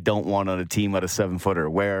of what I don't want on a team at a 7-footer,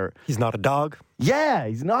 where he's not a dog. Yeah,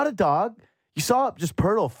 he's not a dog. You saw just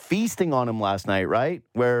Pirtle feasting on him last night, right?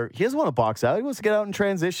 Where he doesn't want to box out. He wants to get out in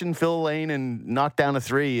transition, fill a lane, and knock down a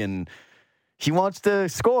three. And he wants to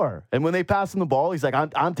score. And when they pass him the ball, he's like,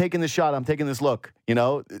 I'm taking this shot. I'm taking this look. You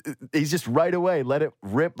know, he's just right away. Let it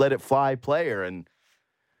rip, let it fly player. And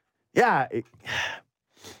yeah,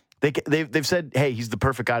 they've said, hey, he's the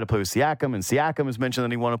perfect guy to play with Siakam. And Siakam has mentioned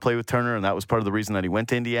that he wanted to play with Turner. And that was part of the reason that he went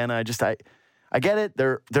to Indiana. I get it.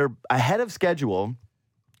 They're ahead of schedule.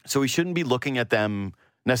 So we shouldn't be looking at them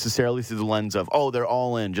necessarily through the lens of, oh, they're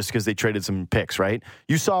all in just because they traded some picks, right?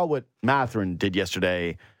 You saw what Mathurin did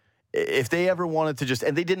yesterday. If they ever wanted to just,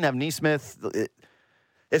 and they didn't have Nesmith,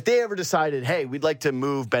 if they ever decided, hey, we'd like to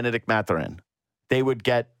move Benedict Mathurin, they would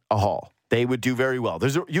get a haul. They would do very well.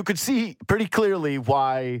 You could see pretty clearly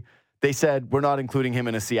why they said we're not including him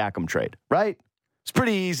in a Siakam trade, right? It's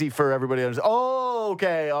pretty easy for everybody to understand. Oh,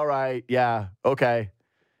 okay, all right, yeah, okay.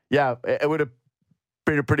 Yeah, it would have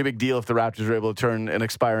been a pretty big deal if the Raptors were able to turn an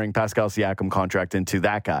expiring Pascal Siakam contract into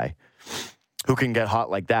that guy who can get hot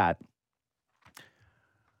like that.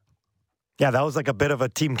 Yeah, that was like a bit of a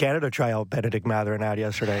Team Canada tryout Benedict Mathurin had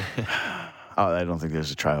yesterday. I don't think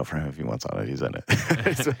there's a tryout for him if he wants on it. He's in it.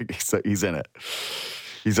 He's in it.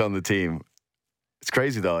 He's on the team. It's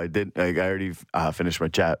crazy, though. I already finished my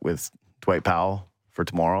chat with Dwight Powell for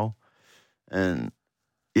tomorrow. And,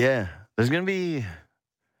 yeah, there's going to be...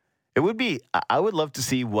 I would love to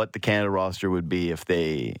see what the Canada roster would be if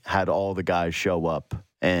they had all the guys show up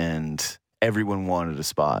and everyone wanted a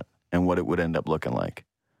spot and what it would end up looking like.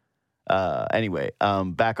 Anyway,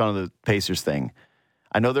 back on the Pacers thing.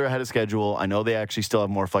 I know they're ahead of schedule. I know they actually still have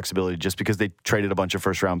more flexibility just because they traded a bunch of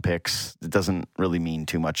first-round picks. It doesn't really mean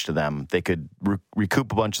too much to them. They could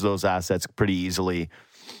recoup a bunch of those assets pretty easily.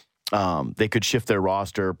 They could shift their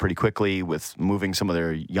roster pretty quickly with moving some of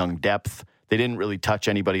their young depth. They didn't really touch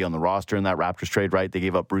anybody on the roster in that Raptors trade, right? They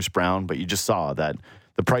gave up Bruce Brown, but you just saw that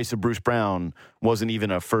the price of Bruce Brown wasn't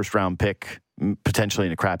even a first-round pick, potentially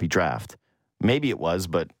in a crappy draft. Maybe it was,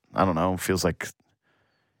 but I don't know. It feels like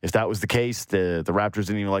if that was the case, the Raptors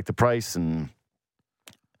didn't even like the price and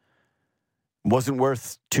wasn't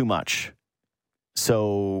worth too much.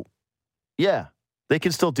 So, yeah, they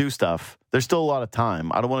can still do stuff. There's still a lot of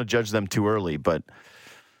time. I don't want to judge them too early, but...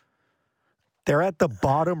 They're at the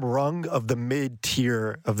bottom rung of the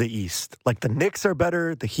mid-tier of the East. Like, the Knicks are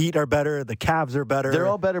better, the Heat are better, the Cavs are better. They're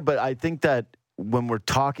all better, but I think that when we're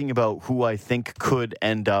talking about who I think could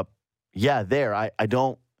end up, I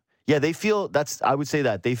don't... Yeah, they feel... I would say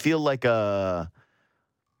that. They feel like the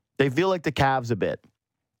Cavs a bit,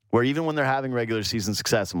 where even when they're having regular season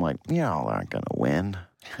success, I'm like, y'all aren't going to win.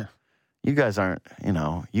 You guys aren't,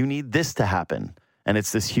 you need this to happen. And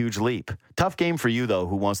it's this huge leap. Tough game for you, though,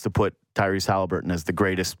 who wants to put Tyrese Halliburton as the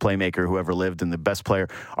greatest playmaker who ever lived and the best player.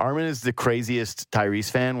 Armin is the craziest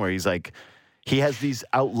Tyrese fan where he's like, he has these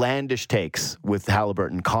outlandish takes with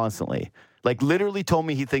Halliburton constantly. Like, literally told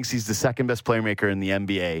me he thinks he's the second best playmaker in the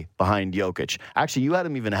NBA behind Jokic. Actually, you had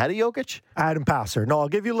him even ahead of Jokic? I had him passer. No, I'll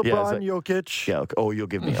give you LeBron, Jokic. Yeah, okay. Oh, you'll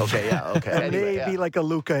give me. Okay, yeah, okay. And maybe like a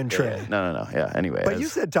Luka and Trey. Yeah. No. Yeah, anyway. But you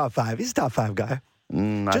said top 5. He's a top 5 guy.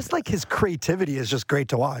 Just like his creativity is just great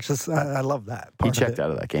to watch. I love that. He checked out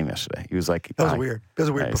of that game yesterday. He was like, "That was weird. It was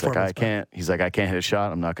a weird performance." He's like, I can't hit a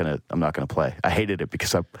shot. I'm not gonna play. I hated it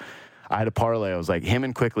because I had a parlay. I was like, him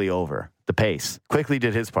and Quickly over the pace. Quickly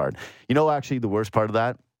did his part. Actually, the worst part of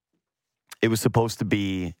that, it was supposed to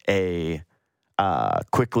be a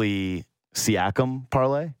Quickly Siakam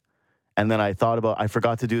parlay. And then I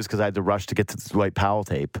forgot to do this because I had to rush to get to the Dwight Powell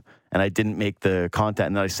tape, and I didn't make the content.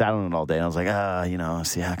 And then I sat on it all day, and I was like,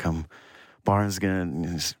 Siakam, Barnes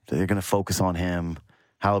they're gonna focus on him.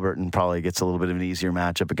 Halliburton probably gets a little bit of an easier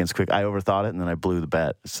matchup against Quick. I overthought it, and then I blew the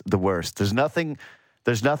bet. It's the worst. There's nothing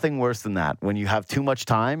worse than that when you have too much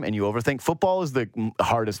time and you overthink. Football is the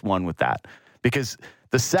hardest one with that because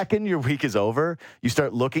the second your week is over, you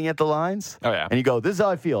start looking at the lines. Oh yeah, and you go, "This is how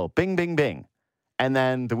I feel." Bing, bing, bing. And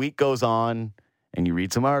then the week goes on, and you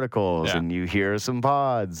read some articles, and you hear some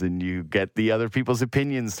pods, and you get the other people's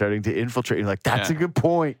opinions starting to infiltrate. You're like, that's a good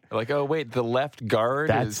point. Like, oh, wait, the left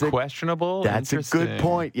guard is questionable? That's a good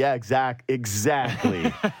point. Yeah,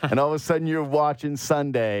 exactly. And all of a sudden, you're watching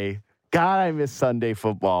Sunday. God, I miss Sunday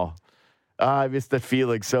football. I miss the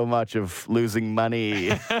feeling so much of losing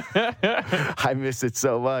money. I miss it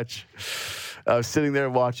so much. I was sitting there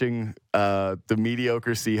watching the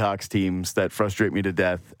mediocre Seahawks teams that frustrate me to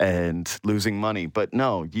death and losing money. But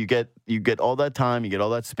no, you get all that time, you get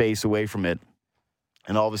all that space away from it,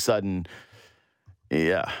 and all of a sudden,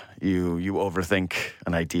 you overthink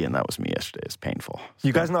an idea, and that was me yesterday. It's painful.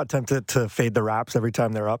 You guys not tempted to fade the Raps every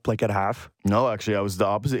time they're up, like at half? No, actually, I was the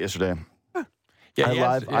opposite yesterday.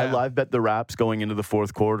 I live bet the Raps going into the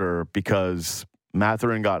fourth quarter because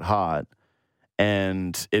Mathurin got hot.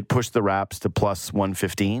 And it pushed the Raps to plus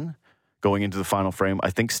 115 going into the final frame. I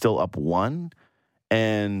think still up 1.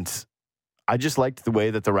 And I just liked the way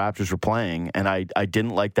that the Raptors were playing. And I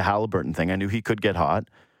didn't like the Halliburton thing. I knew he could get hot.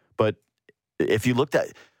 But if you looked at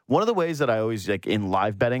one of the ways that I always like in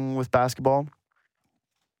live betting with basketball,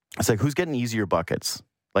 it's like who's getting easier buckets?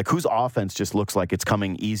 Like whose offense just looks like it's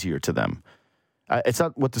coming easier to them. It's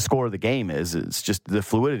not what the score of the game is. It's just the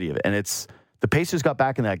fluidity of it. And the Pacers got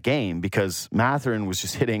back in that game because Mathurin was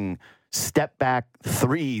just hitting step-back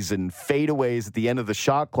threes and fadeaways at the end of the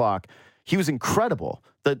shot clock. He was incredible.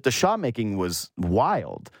 The shot-making was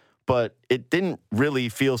wild, but it didn't really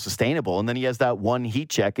feel sustainable. And then he has that one heat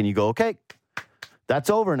check, and you go, okay,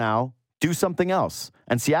 that's over now. do something else.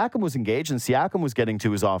 And Siakam was engaged, and Siakam was getting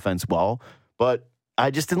to his offense well, but I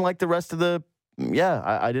just didn't like the rest of the.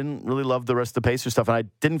 I didn't really love the rest of the Pacers stuff, and I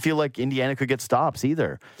didn't feel like Indiana could get stops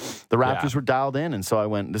either. The Raptors were dialed in, and so I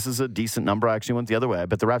went, this is a decent number. I actually went the other way. I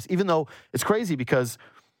bet the Raps, even though it's crazy because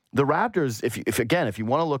the Raptors, if you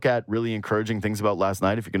want to look at really encouraging things about last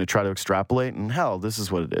night, if you're going to try to extrapolate, and hell, this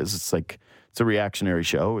is what it is. It's like, it's a reactionary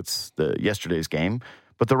show. It's yesterday's game.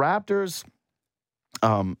 But the Raptors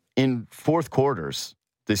in fourth quarters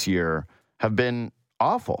this year have been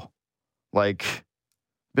awful. Like,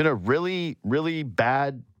 been a really, really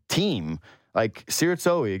bad team. Like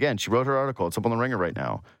Sirizoe, again, she wrote her article. It's up on the Ringer right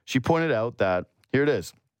now. She pointed out that, here it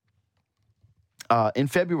is. In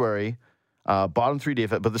February, bottom three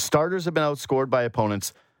defense, but the starters have been outscored by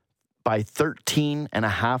opponents by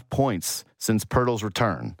 13.5 points since Pirtle's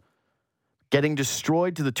return, getting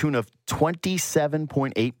destroyed to the tune of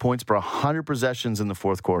 27.8 points per 100 possessions in the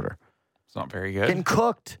fourth quarter. It's not very good. Getting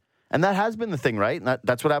cooked. And that has been the thing, right? And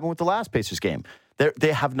that's what happened with the last Pacers game.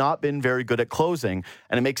 They have not been very good at closing,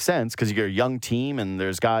 and it makes sense because you're a young team and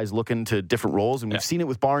there's guys looking to different roles, and we've seen it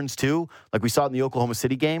with Barnes too. Like we saw it in the Oklahoma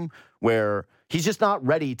City game where he's just not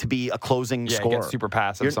ready to be a closing scorer. He gets super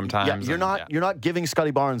passive sometimes. You're not giving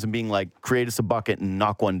Scotty Barnes and being like, create us a bucket and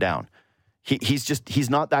knock one down. He's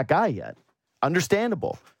not that guy yet.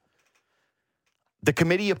 Understandable. The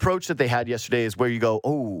committee approach that they had yesterday is where you go,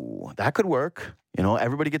 oh, that could work. You know,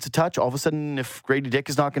 everybody gets a touch. All of a sudden, if Grady Dick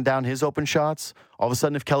is knocking down his open shots, all of a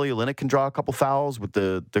sudden, if Kelly Olynyk can draw a couple fouls with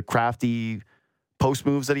the crafty post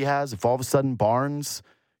moves that he has, if all of a sudden Barnes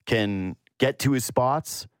can get to his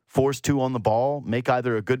spots, force two on the ball, make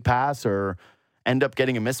either a good pass or end up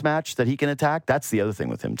getting a mismatch that he can attack, that's the other thing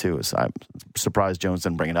with him too. Is I'm surprised Jones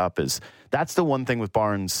didn't bring it up. Is that's the one thing with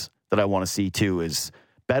Barnes that I want to see too is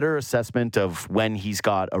better assessment of when he's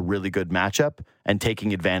got a really good matchup and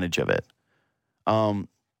taking advantage of it.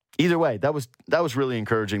 Either way, that was really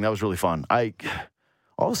encouraging. That was really fun.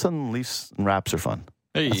 All of a sudden, Leafs and Raps are fun.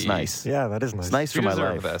 Hey. That's nice. Yeah, that is nice. It's nice for my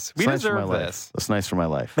life. We deserve this. That's nice for my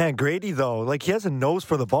life. Man, Grady, though, like he has a nose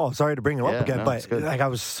for the ball. Sorry to bring him up again, but like I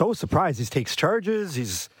was so surprised. He takes charges.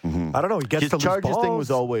 He's, I don't know, he gets to his charges loose balls. thing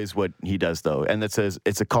was always what he does, though. And it says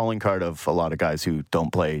it's a calling card of a lot of guys who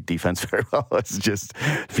don't play defense very well. It's just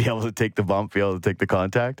be able to take the bump, be able to take the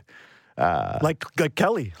contact. Like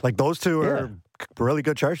Kelly. Like those two are really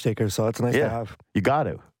good charge takers, so it's nice to have. You got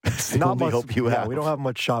to. It's the only hope you have. We don't have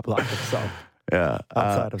much shot blocking, so. Yeah,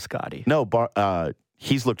 outside of Scotty. No,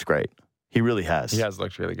 he's looked great. He really has. He has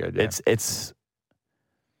looked really good. Yeah. It's.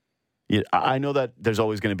 Yeah, I know that there's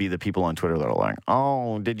always going to be the people on Twitter that are like,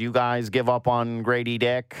 "Oh, did you guys give up on Grady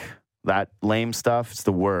Dick?" That lame stuff. It's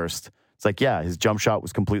the worst. It's like, yeah, his jump shot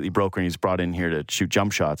was completely broken. He's brought in here to shoot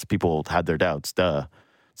jump shots. People had their doubts. Duh.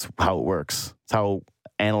 It's how it works. It's how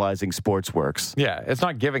analyzing sports works. Yeah, it's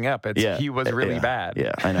not giving up. It's he was really bad.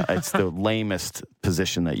 Yeah, I know. It's the lamest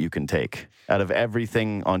position that you can take out of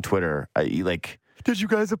everything on Twitter. Did you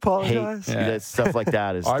guys apologize? Stuff like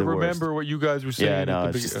that is. I the remember worst. what you guys were saying. Yeah, no,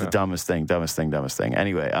 it's just the dumbest thing.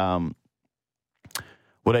 Anyway,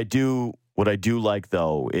 what I do like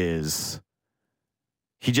though is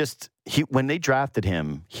he when they drafted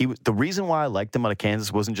him, the reason why I liked him out of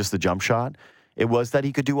Kansas wasn't just the jump shot. It was that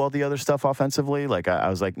he could do all the other stuff offensively. Like I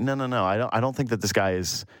was like, no. I don't think that this guy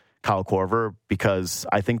is Kyle Korver because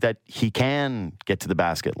I think that he can get to the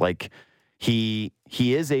basket. Like he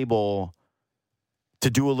is able to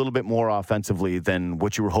do a little bit more offensively than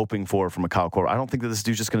what you were hoping for from a Kyle Korver. I don't think that this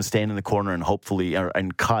dude's just going to stand in the corner and hopefully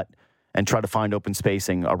and cut and try to find open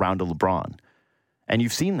spacing around a LeBron. And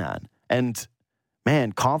you've seen that. And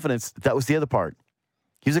man, confidence. That was the other part.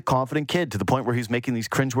 He's a confident kid to the point where he's making these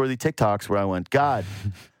cringeworthy TikToks where I went, God,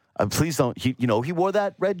 please don't. He wore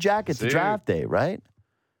that red jacket to draft day, right?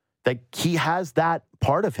 Like he has that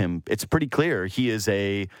part of him. It's pretty clear he is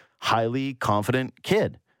a highly confident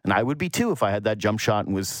kid, and I would be too if I had that jump shot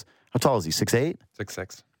and was. How tall is he? 6'8"?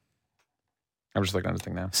 6'6". I'm just looking at his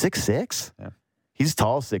thing now. 6'6"? Yeah, he's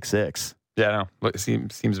tall. 6'6". Yeah, no,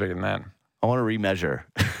 seems bigger than that. I want to remeasure.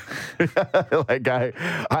 If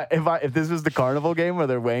this was the carnival game where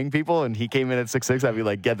they're weighing people and he came in at 6'6", I'd be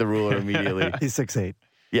like, get the ruler immediately. He's 6'8".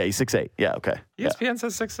 Yeah, he's 6'8". Yeah, okay. ESPN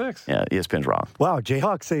says 6'6". Yeah, ESPN's wrong. Wow,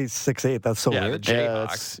 Jayhawk says 6'8". That's so weird. The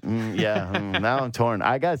Jayhawks. Now I'm torn.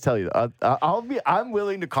 I got to tell you, I'm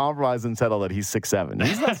willing to compromise and settle that he's 6'7".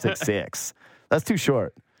 He's not 6'6". That's too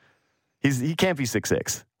short. He can't be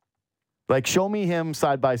 6'6". Like, show me him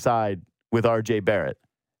side by side with RJ Barrett.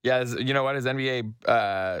 Yeah, you know what? His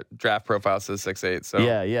NBA draft profile says 6'8". So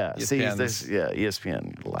yeah. ESPN's... See,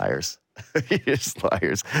 ESPN liars. You're just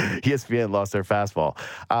liars. ESPN lost their fastball.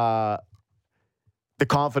 the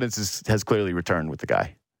confidence has clearly returned with the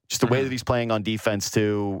guy. Just the way that he's playing on defense,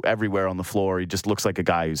 too, everywhere on the floor. He just looks like a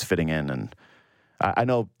guy who's fitting in. And I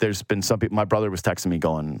know there's been some people. My brother was texting me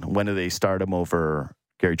going, when do they start him over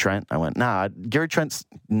Gary Trent? I went, nah, Gary Trent's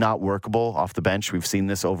not workable off the bench. We've seen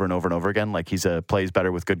this over and over and over again. Like, plays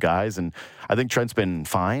better with good guys. And I think Trent's been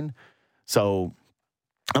fine. So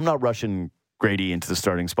I'm not rushing Grady into the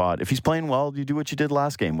starting spot. If he's playing well, you do what you did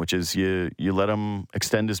last game, which is you let him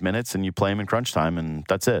extend his minutes and you play him in crunch time, and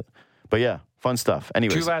that's it. But yeah, fun stuff.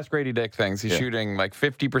 Anyways. 2 last Grady Dick things. He's shooting like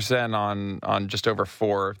 50% on just over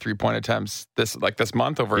 4 3-point attempts this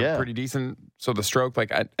month over pretty decent. So the stroke,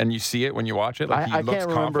 and you see it when you watch it. Like he I looks can't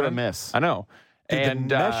remember confident. a miss. I know. And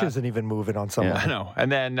the mesh isn't even moving on someone. I know.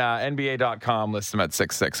 And then NBA.com lists him at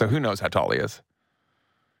 6'6". So who knows how tall he is?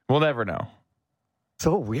 We'll never know.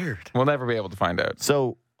 So weird. We'll never be able to find out.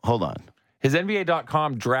 So hold on. His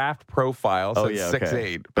NBA.com draft profile says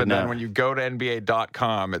 6'8", but then when you go to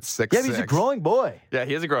NBA.com, it's 6'6". Yeah, he's a growing boy. Yeah,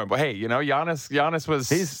 he is a growing boy. Hey, Giannis was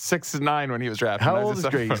 6'9" when he was drafted. How old is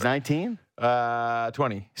Grady? He's 19?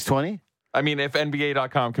 20. He's 20? I mean, if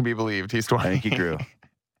NBA.com can be believed, he's 20. I think he grew.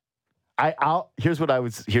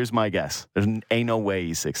 Here's my guess. There's ain't no way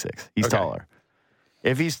he's 6'6". He's taller.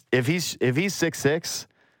 If he's 6'6",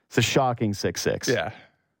 it's a shocking 6'6". Yeah.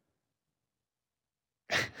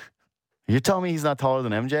 You're telling me he's not taller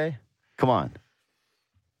than MJ? Come on.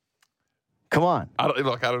 I don't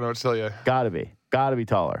know what to tell you. Gotta be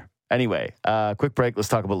taller. Anyway, quick break. Let's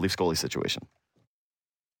talk about Leafs goalie situation.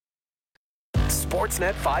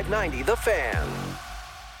 Sportsnet 590, The Fan.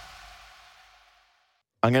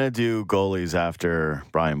 I'm going to do goalies after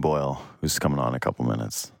Brian Boyle, who's coming on in a couple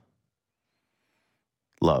minutes.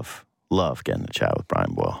 Love getting to chat with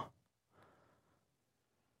Brian Boyle.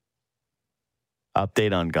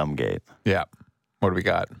 Update on Gumgate. Yeah. What do we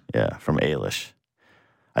got? Yeah, from Ailish.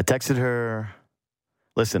 I texted her,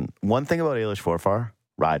 listen, one thing about Ailish Forfar,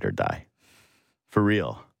 ride or die. For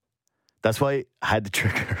real. That's why I had to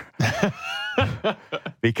trick her.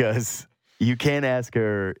 Because you can't ask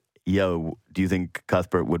her, yo, do you think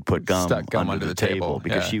Cuthbert would put gum under the table?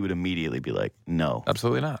 Because she would immediately be like, no.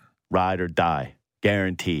 Absolutely not. Ride or die.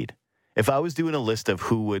 Guaranteed. If I was doing a list of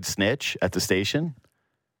who would snitch at the station,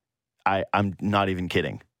 I'm not even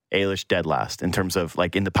kidding. Ailish dead last in terms of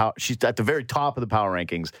in the power. She's at the very top of the power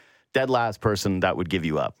rankings. Dead last person that would give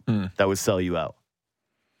you up. That would sell you out.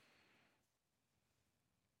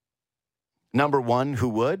 Number one, who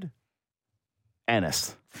would?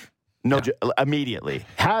 Ennis. Immediately.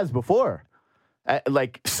 Has before.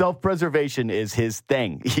 Self-preservation is his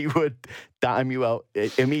thing. He would dime you out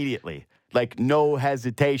immediately. No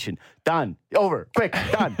hesitation. Done. Over. Quick.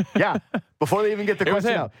 Done. Yeah. Before they even get the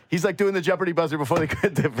question out. He's doing the Jeopardy buzzer before they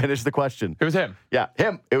could finish the question. It was him. Yeah.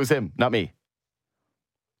 Him. It was him, not me.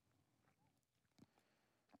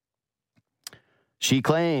 She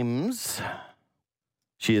claims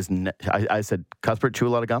she is... I said, Cuthbert chew a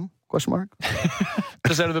lot of gum? Question mark.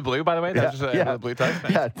 Just out of the blue, by the way? That's just out of the blue type?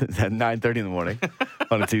 Nice. Yeah, at 9:30 in the morning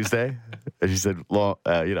on a Tuesday. And she said, Lowell,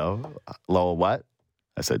 what?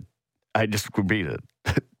 I said, I just repeated,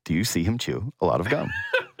 do you see him chew a lot of gum?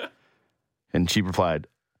 And she replied,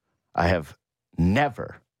 I have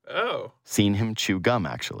never seen him chew gum,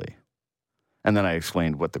 actually. And then I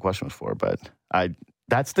explained what the question was for. But by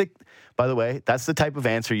the way, that's the type of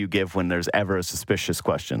answer you give when there's ever a suspicious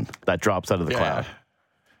question that drops out of the cloud.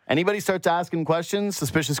 Anybody starts asking questions,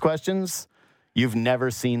 suspicious questions, you've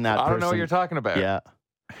never seen that person. I don't know what you're talking about. Yeah.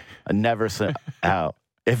 I never seen how.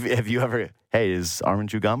 If you ever, hey, is Armin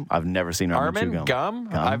chew gum? I've never seen Armin chew gum.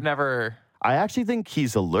 I've never. I actually think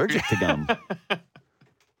he's allergic to gum.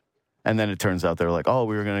 And then it turns out they're like, oh,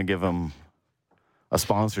 we were going to give him a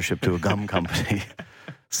sponsorship to a gum company.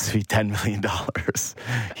 This would be $10 million.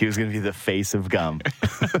 He was going to be the face of gum.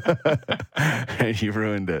 And he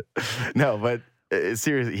ruined it. No, but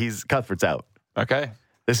seriously, Cuthbert's out. Okay.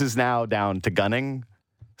 This is now down to gunning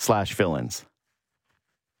 / fill-ins.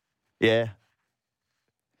 Yeah.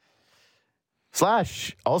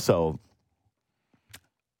 / also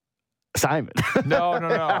Simon. No. No.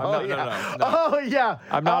 Oh, yeah.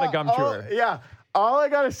 I'm not a gum chewer. Yeah. All I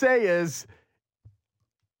got to say is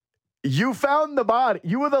you found the body.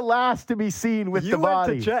 You were the last to be seen with the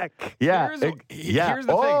body. You went to check. Yeah. Here's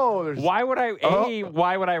the thing. Why would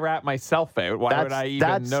I rat myself out? Why would I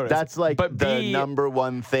even notice? That's the number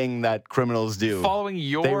one thing that criminals do. Following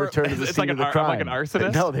they return to the scene of the crime. Like an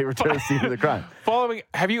arsonist? No, they return to the scene of the crime.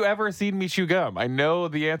 Have you ever seen me chew gum? I know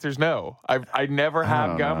the answer's no. I never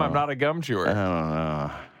have gum. Know. I'm not a gum chewer. I don't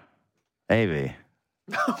know. Maybe.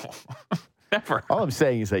 No. Never. All I'm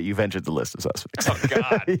saying is that you've entered the list of suspects. Oh,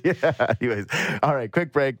 God. Yeah. Anyways. All right.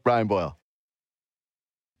 Quick break. Brian Boyle.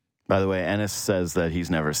 By the way, Ennis says that he's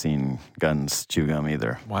never seen guns chew gum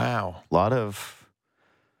either. Wow. A lot of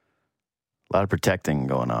protecting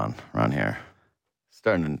going on around here.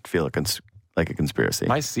 Starting to feel like a conspiracy.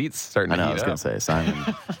 My seat's starting to heat up. I was going to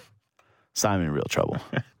say, Simon in real trouble.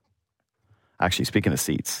 Actually, speaking of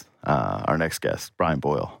seats, our next guest, Brian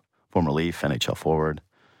Boyle, former Leaf, NHL forward,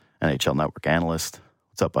 NHL Network analyst.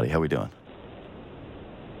 What's up, buddy? How we doing?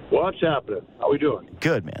 What's happening? How we doing?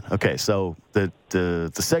 Good, man. Okay, so the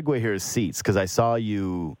segue here is seats, because I saw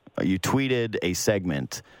you tweeted a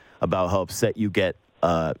segment about how upset you get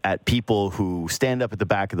at people who stand up at the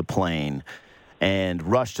back of the plane and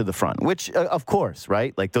rush to the front, which, of course,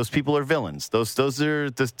 right? Like, those people are villains. Those are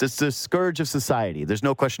the scourge of society. There's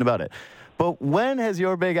no question about it. But when has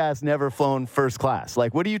your big ass never flown first class?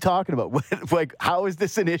 Like, what are you talking about? Like, how is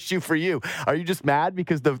this an issue for you? Are you just mad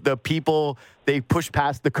because the people, they push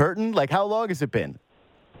past the curtain? Like, how long has it been?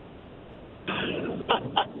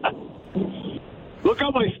 Look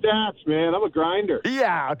at my stats, man. I'm a grinder.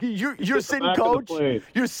 Yeah, you're sitting coach.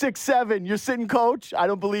 You're 6'7". You're sitting coach. I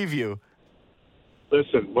don't believe you.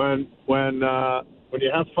 Listen, when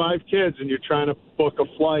you have 5 kids and you're trying to book a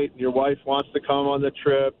flight and your wife wants to come on the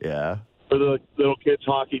trip, yeah, for the little kids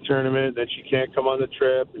hockey tournament, then she can't come on the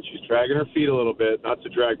trip and she's dragging her feet a little bit. Not to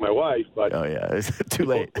drag my wife, but oh yeah, it's too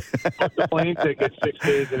late. Book the plane ticket 6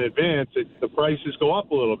 days in advance. The prices go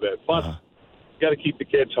up a little bit. Plus, you got to keep the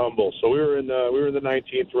kids humble. So we were in the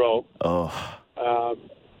 19th row. Oh.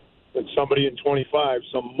 And somebody in 25,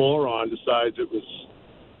 some moron decides it was.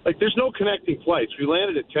 Like, there's no connecting flights. We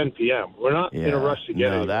landed at 10 p.m. We're not in a rush to get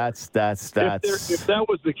anywhere. That's. If that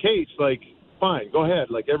was the case, like, fine, go ahead.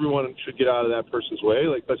 Like, everyone should get out of that person's way.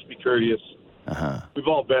 Like, let's be courteous. We've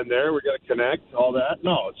all been there. We got to connect, all that.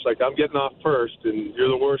 No, it's like, I'm getting off first, and you're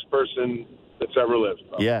the worst person that's ever lived.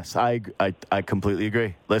 Bro. Yes, I completely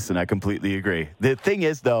agree. Listen, I completely agree. The thing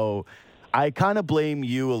is, though, I kind of blame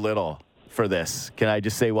you a little for this. Can I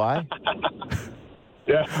just say why?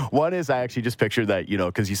 Yeah. One is I actually just pictured that,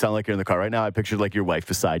 because you sound like you're in the car right now. I pictured like your wife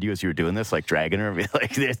beside you as you were doing this, like dragging her and be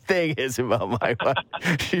like, this thing is about my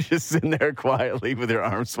wife. She's just sitting there quietly with her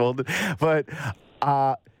arms folded. But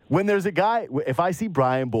when there's a guy, if I see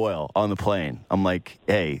Brian Boyle on the plane, I'm like,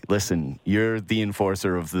 hey, listen, you're the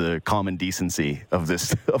enforcer of the common decency of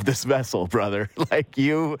this vessel, brother. Like,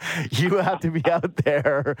 you have to be out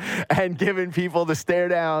there and giving people the stare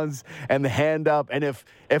downs and the hand up. And if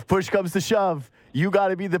push comes to shove, you got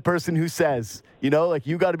to be the person who says, you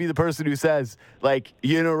got to be the person who says, like,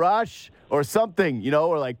 you in a rush or something,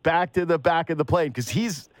 or like back to the back of the plane, because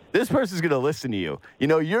this person's going to listen to you.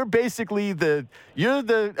 You're basically you're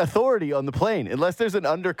the authority on the plane. Unless there's an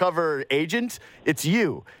undercover agent, it's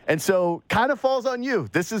you. And so kind of falls on you.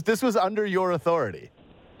 This was under your authority.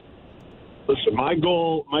 Listen, my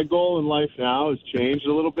goal in life now has changed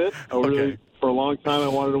a little bit. For a long time, I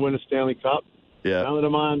wanted to win a Stanley Cup. Yeah. Now that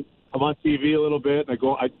I'm on TV a little bit, and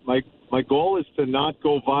my goal is to not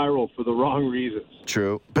go viral for the wrong reasons.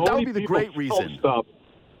 True. But that would be the great reason.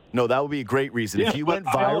 No, that would be a great reason. Yeah, if you went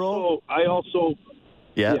viral. I also.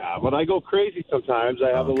 Yeah, but I go crazy sometimes. I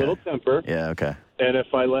have a little temper. Yeah, okay. And if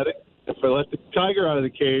I let the tiger out of the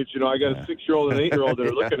cage, I got a 6-year-old and 8-year-old that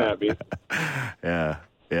are looking at me. Yeah.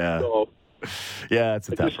 So, yeah, it's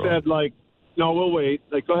a tough I just said, like, no, we'll wait.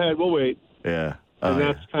 Like, go ahead, we'll wait. Yeah. And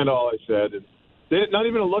that's kind of all I said. And not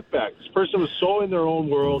even a look back. This person was so in their own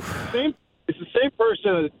world. It's the same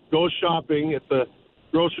person that goes shopping at the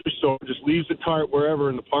grocery store, just leaves the cart wherever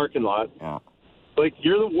in the parking lot. Yeah. Like,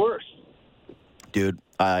 you're the worst. Dude,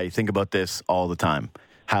 I think about this all the time,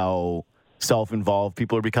 how self-involved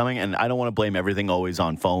people are becoming. And I don't want to blame everything always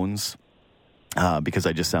on phones because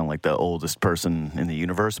I just sound like the oldest person in the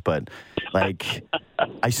universe. But, like,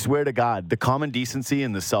 I swear to God, the common decency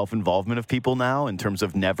and the self-involvement of people now in terms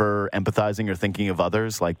of never empathizing or thinking of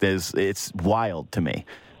others, like, it's wild to me.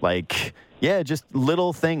 Like, yeah, just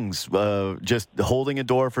little things, just holding a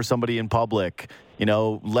door for somebody in public,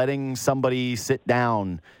 letting somebody sit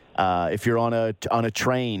down if you're on a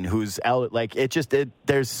train who's out, like, it's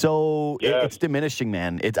diminishing,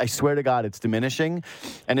 man. I swear to God, it's diminishing,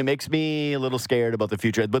 and it makes me a little scared about the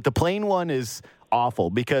future. But the plane one is awful,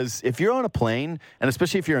 because if you're on a plane, and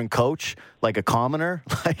especially if you're in coach, like a commoner,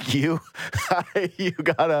 like you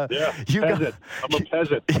gotta. I'm a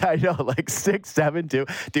peasant. Yeah, I know, like 6'7" too.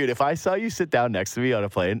 Dude, if I saw you sit down next to me on a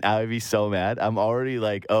plane, I would be so mad. I'm already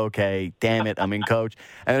like, okay, damn it, I'm in coach.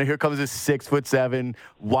 And then here comes this 6'7",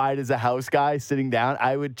 wide as a house guy sitting down.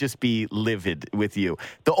 I would just be livid with you.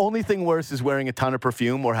 The only thing worse is wearing a ton of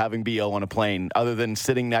perfume or having BO on a plane, other than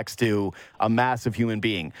sitting next to a massive human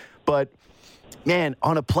being. But man,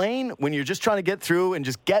 on a plane, when you're just trying to get through and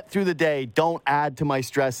just get through the day, don't add to my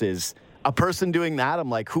stresses. A person doing that, I'm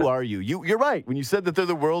like, who are you? You're right. When you said that they're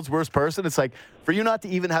the world's worst person, it's like, for you not to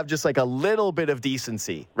even have just like a little bit of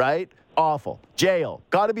decency, right? Awful. Jail.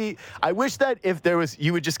 Gotta be. I wish that if there was,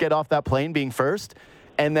 you would just get off that plane being first,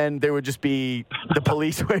 and then there would just be the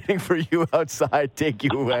police waiting for you outside, take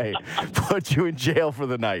you away, put you in jail for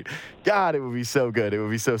the night. God, it would be so good. It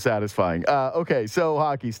would be so satisfying. Okay, so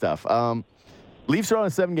hockey stuff. Leafs are on a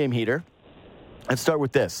 7-game heater. Let's start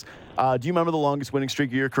with this. Do you remember the longest winning streak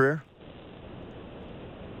of your career?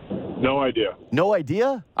 No idea. No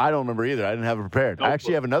idea? I don't remember either. I didn't have it prepared. I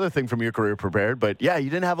actually have another thing from your career prepared. But, yeah, you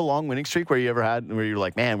didn't have a long winning streak where you ever had, where you're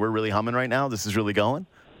like, man, we're really humming right now. This is really going?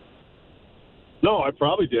 No, I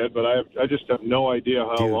probably did, but I just have no idea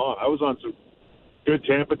how long. I was on some good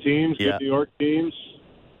Tampa teams, good New York teams.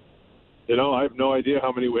 You know, I have no idea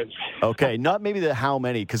how many wins. Okay, not maybe the how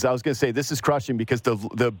many, because I was going to say this is crushing because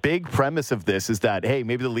the big premise of this is that, hey,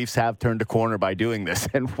 maybe the Leafs have turned a corner by doing this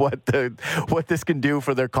and what this can do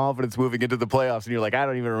for their confidence moving into the playoffs. And you're like, I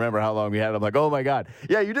don't even remember how long we had. I'm like, oh, my God.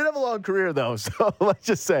 Yeah, you did have a long career, though, so let's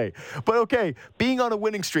just say. But, okay, being on a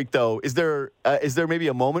winning streak, though, is there maybe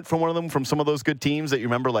a moment from one of them, from some of those good teams that you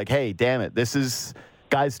remember like, hey, damn it, this is –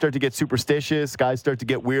 guys start to get superstitious, guys start to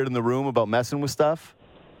get weird in the room about messing with stuff?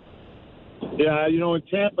 Yeah, you know, in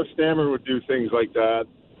Tampa, Stammer would do things like that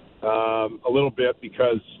a little bit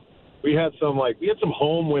because we had some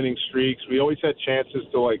home winning streaks. We always had chances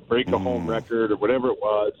to like break a home record or whatever it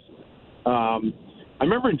was. I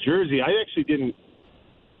remember in Jersey, I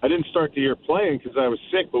didn't start the year playing because I was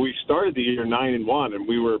sick, but we started the year 9-1,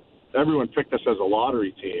 and everyone picked us as a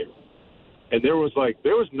lottery team, and there was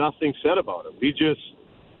nothing said about it. We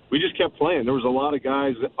just kept playing. There was a lot of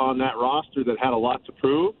guys on that roster that had a lot to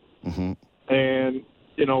prove. Mm-hmm. And,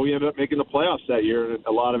 you know, we ended up making the playoffs that year, and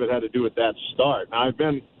a lot of it had to do with that start. Now, I've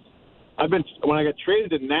been when I got traded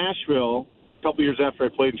to Nashville a couple years after I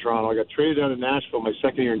played in Toronto, I got traded down to Nashville my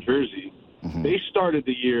second year in Jersey. Mm-hmm. They started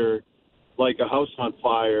the year like a house on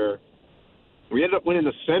fire. We ended up winning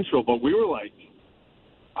the Central, but we were like,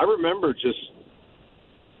 I remember just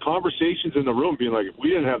conversations in the room being like, if we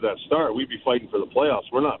didn't have that start, we'd be fighting for the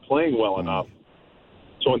playoffs. We're not playing well enough.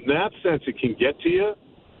 So in that sense, it can get to you.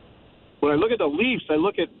 When I look at the Leafs, I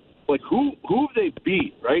look at, like, who have they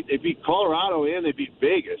beat, right? They beat Colorado and they beat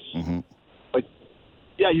Vegas. Mm-hmm. Like,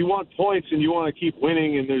 yeah, you want points and you want to keep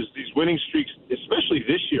winning, and there's these winning streaks, especially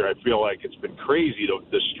this year, I feel like it's been crazy,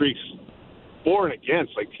 the streaks for and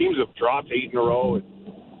against. Like, teams have dropped 8 in a row,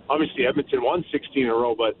 and obviously Edmonton won 16 in a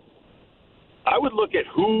row, but I would look at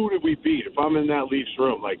who did we beat if I'm in that Leafs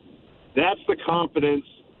room. Like, that's the confidence,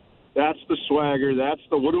 that's the swagger, that's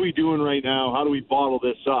the what are we doing right now, how do we bottle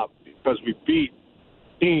this up? Because we beat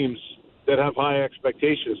teams that have high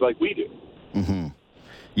expectations like we do. Mm-hmm.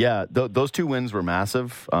 Yeah, those 2 wins were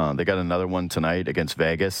massive. They got another one tonight against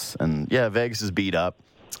Vegas. And, yeah, Vegas is beat up.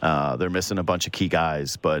 They're missing a bunch of key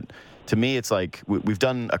guys. But to me, it's like we've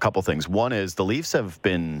done a couple things. One is the Leafs have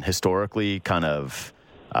been historically kind of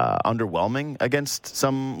underwhelming against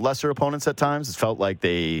some lesser opponents at times. It's felt like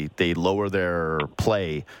they lower their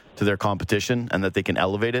play to their competition and that they can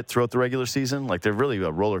elevate it throughout the regular season. Like, they're really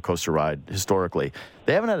a roller coaster ride historically.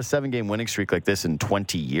 They haven't had a 7-game winning streak like this in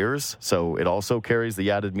 20 years. So it also carries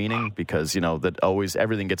the added meaning because, you know, that always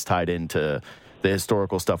everything gets tied into the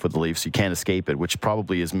historical stuff with the Leafs. You can't escape it, which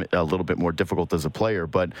probably is a little bit more difficult as a player.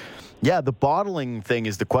 But yeah, the bottling thing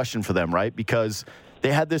is the question for them, right? Because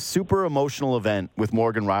they had this super emotional event with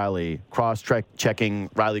Morgan Rielly cross-checking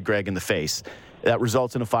Riley Gregg in the face. That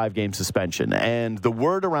results in a 5-game suspension. And the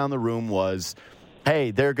word around the room was, hey,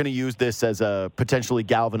 they're going to use this as a potentially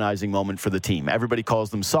galvanizing moment for the team. Everybody calls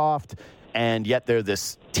them soft, and yet they're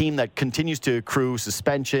this team that continues to accrue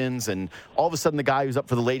suspensions. And all of a sudden, the guy who's up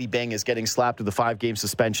for the Lady Bang is getting slapped with a 5-game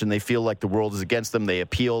suspension. They feel like the world is against them. They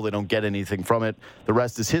appeal. They don't get anything from it. The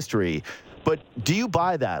rest is history. But do you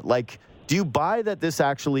buy that? Like, do you buy that this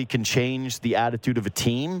actually can change the attitude of a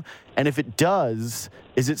team? And if it does,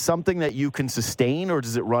 is it something that you can sustain or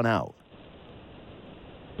does it run out?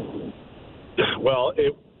 Well,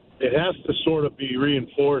 it has to sort of be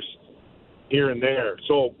reinforced here and there.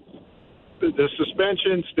 So the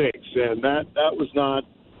suspension stinks, and that was not,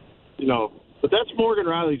 you know, but that's Morgan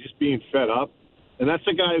Rielly just being fed up. And that's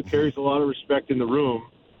a guy who carries a lot of respect in the room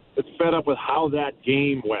that's fed up with how that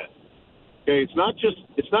game went. Okay, it's not just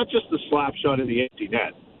the slap shot in the empty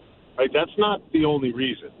net, right? That's not the only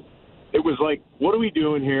reason. It was like, what are we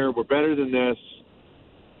doing here? We're better than this.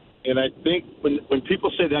 And I think when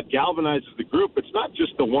people say that galvanizes the group, it's not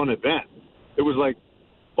just the one event. It was like,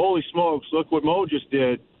 holy smokes, look what Mo just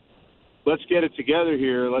did. Let's get it together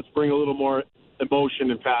here. Let's bring a little more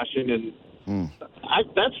emotion and passion, and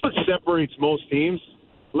that's what separates most teams.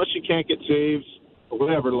 Unless you can't get saves or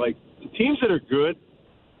whatever, like the teams that are good,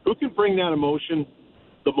 who can bring that emotion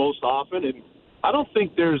the most often? And I don't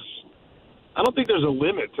think there's a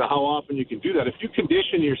limit to how often you can do that. If you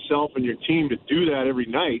condition yourself and your team to do that every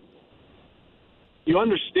night, you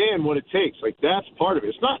understand what it takes. Like, that's part of it.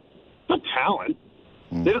 It's not talent.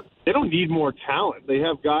 They don't need more talent. They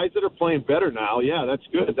have guys that are playing better now. Yeah, that's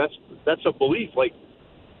good. That's a belief. Like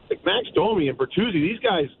Max Domi and Bertuzzi, these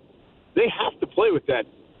guys, they have to play with that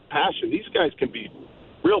passion. These guys can be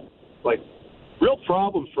real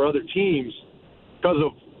problems for other teams because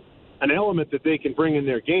of an element that they can bring in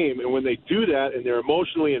their game. And when they do that and they're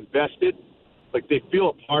emotionally invested, like they feel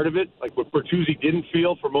a part of it, like what Bertuzzi didn't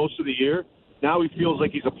feel for most of the year, now he feels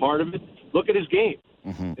like he's a part of it. Look at his game.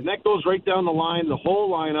 Mm-hmm. And that goes right down the line, the whole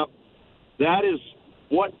lineup. That is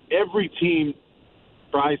what every team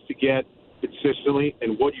tries to get consistently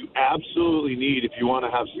and what you absolutely need if you want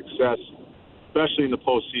to have success, especially in the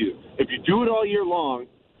postseason. If you do it all year long,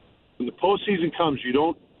 when the postseason comes, you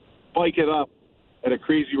don't spike it up at a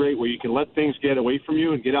crazy rate where you can let things get away from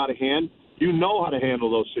you and get out of hand. You know how to handle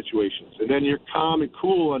those situations. And then you're calm and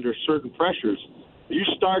cool under certain pressures. You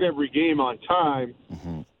start every game on time.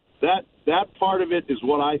 Mm-hmm. That part of it is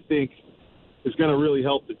what I think is going to really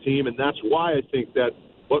help the team, and that's why I think that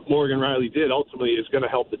what Morgan Riley did ultimately is going to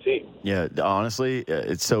help the team. Yeah, honestly,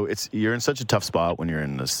 you're in such a tough spot when you're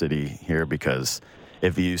in the city here, because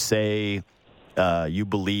if you say you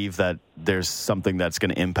believe that there's something that's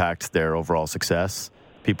going to impact their overall success,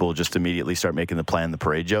 people just immediately start making the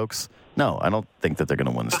parade jokes. No, I don't think that they're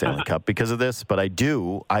going to win the Stanley Cup because of this, but I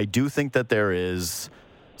do think that there is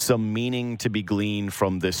some meaning to be gleaned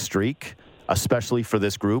from this streak, especially for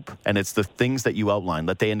this group, and it's the things that you outlined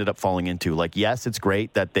that they ended up falling into. Like, yes, it's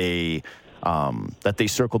great that they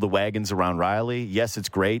circled the wagons around Riley. Yes, it's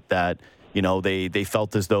great that they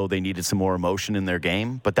felt as though they needed some more emotion in their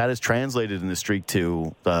game, but that is translated in the streak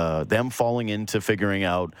to them falling into figuring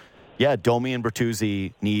out, yeah, Domi and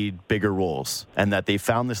Bertuzzi need bigger roles, and that they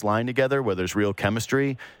found this line together where there's real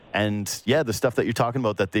chemistry. And, yeah, the stuff that you're talking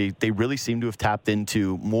about, that they really seem to have tapped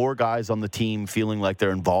into more guys on the team feeling like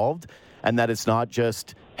they're involved, and that it's not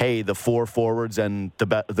just, hey, the four forwards and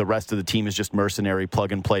the rest of the team is just mercenary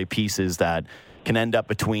plug-and-play pieces that can end up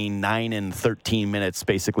between 9 and 13 minutes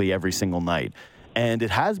basically every single night. And it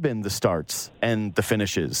has been the starts and the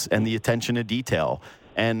finishes and the attention to detail.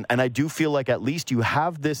 And I do feel like at least you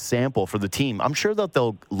have this sample for the team. I'm sure that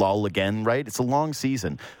they'll lull again, right? It's a long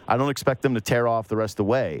season. I don't expect them to tear off the rest of the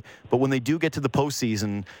way. But when they do get to the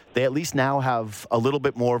postseason, they at least now have a little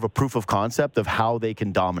bit more of a proof of concept of how they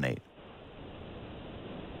can dominate.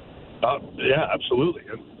 Yeah, absolutely.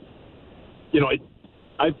 And,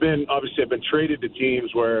 I've been traded to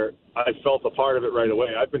teams where I felt a part of it right away.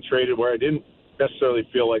 I've been traded where I didn't necessarily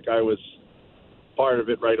feel like I was part of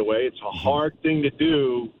it right away. It's a hard thing to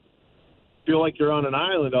do. Feel like you're on an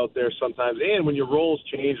island out there sometimes. And when your roles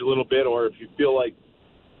change a little bit, or if you feel like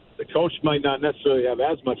the coach might not necessarily have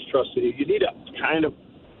as much trust in you, you need to kind of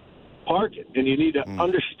park it. And you need to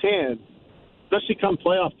understand, especially come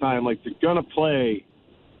playoff time, like they're going to play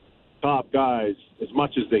top guys as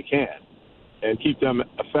much as they can and keep them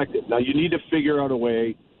effective. Now, you need to figure out a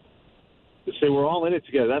way to say we're all in it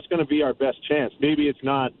together. That's going to be our best chance. Maybe it's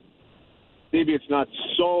not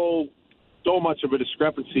so much of a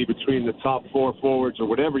discrepancy between the top four forwards, or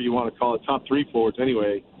whatever you want to call it, top three forwards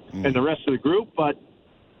anyway, and the rest of the group. But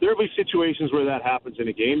there will be situations where that happens in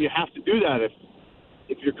a game. You have to do that.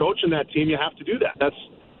 If you're coaching that team, you have to do that.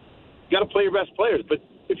 You got to play your best players. But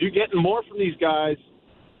if you're getting more from these guys,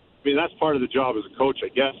 I mean, that's part of the job as a coach, I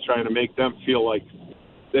guess, trying to make them feel like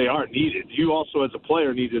they are needed. You also, as a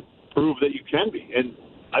player, need to prove that you can be. And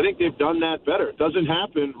I think they've done that better. It doesn't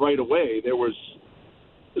happen right away.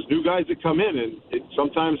 There's new guys that come in, and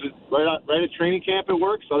sometimes right at training camp it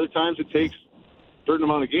works. Other times it takes a certain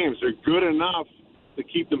amount of games. They're good enough to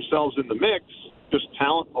keep themselves in the mix, just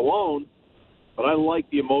talent alone. But I like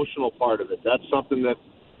the emotional part of it. That's something that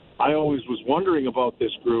I always was wondering about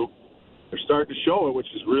this group. They're starting to show it, which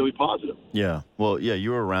is really positive. Yeah. Well, yeah,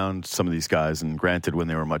 you were around some of these guys, and granted when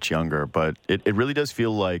they were much younger, but it really does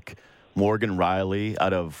feel like Morgan Riley,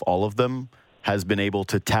 out of all of them, has been able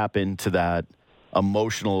to tap into that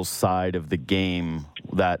emotional side of the game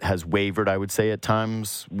that has wavered, I would say, at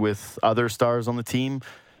times with other stars on the team.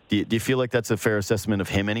 Do you feel like that's a fair assessment of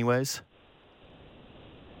him anyways?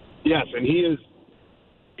 Yes, and he's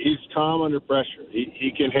calm under pressure.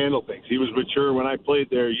 He can handle things. He was mature when I played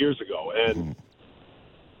there years ago. And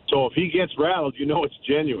so if he gets rattled, you know it's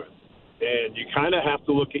genuine. And you kind of have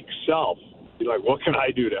to look at yourself. Be like, what can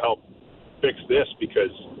I do to help fix this,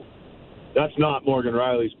 because that's not Morgan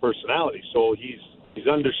Riley's personality. So he's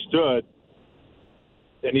understood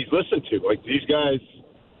and he's listened to. Like, these guys,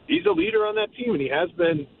 he's a leader on that team, and he has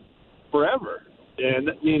been forever. And,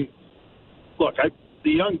 I mean, look,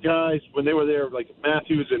 the young guys, when they were there, like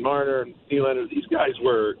Matthews and Marner and Nylander, these guys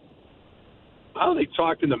were, how they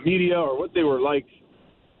talked in the media or what they were like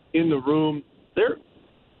in the room, they're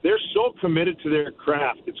so committed to their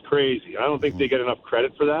craft. It's crazy. I don't think they get enough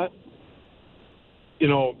credit for that. You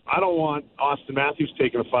know, I don't want Austin Matthews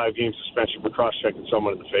taking a 5-game suspension for cross-checking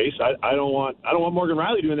someone in the face. I don't want Morgan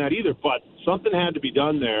Riley doing that either. But something had to be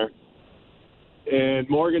done there, and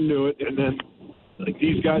Morgan knew it. And then, like,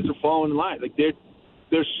 these guys are falling in line. Like,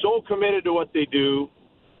 they're so committed to what they do.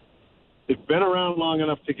 They've been around long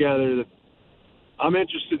enough together that I'm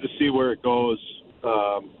interested to see where it goes.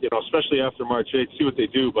 You know, especially after March 8th, see what they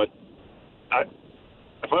do. But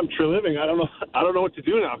if I'm Treliving, I don't know what to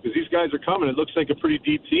do now, because these guys are coming. It looks like a pretty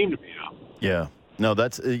deep team to me now. Yeah. No,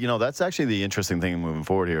 that's actually the interesting thing moving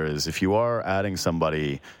forward here is if you are adding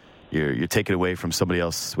somebody, you're taking away from somebody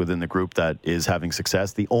else within the group that is having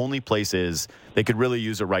success. The only place is they could really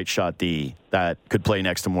use a right shot D that could play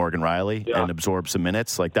next to Morgan Riley and absorb some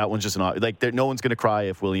minutes. Like, that one's just no one's going to cry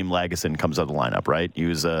if William Lagesson comes out of the lineup, right? He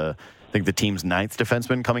was I think the team's 9th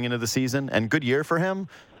defenseman coming into the season, and good year for him.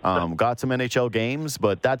 Got some NHL games,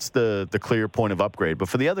 but that's the clear point of upgrade. But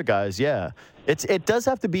for the other guys, it does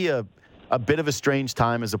have to be a bit of a strange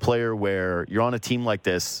time as a player where you're on a team like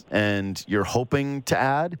this and you're hoping to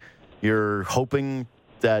add. You're hoping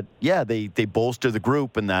that, they bolster the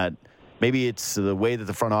group and that maybe it's the way that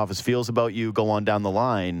the front office feels about you go on down the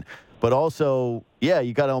line. But also,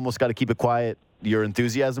 you almost got to keep it quiet, your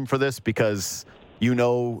enthusiasm for this, because you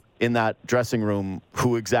know in that dressing room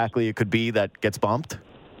who exactly it could be that gets bumped?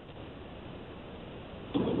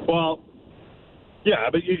 Well, yeah,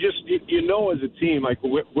 but you know as a team, like,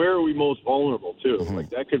 where are we most vulnerable to? Mm-hmm. Like,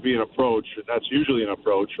 that could be an approach. That's usually an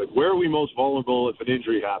approach. Like, where are we most vulnerable if an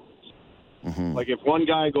injury happens? Mm-hmm. Like, if one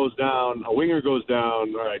guy goes down, a winger goes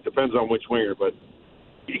down, all right, depends on which winger, but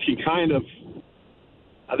you can kind of,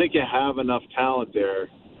 I think you have enough talent there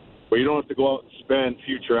where you don't have to go out and spend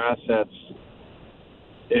future assets.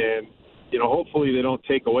 And, you know, hopefully they don't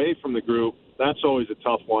take away from the group. That's always a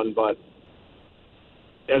tough one. But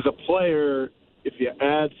as a player, if you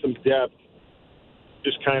add some depth,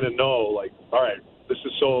 just kind of know, like, all right, this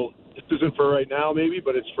isn't for right now maybe,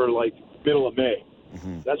 but it's for, like, middle of May.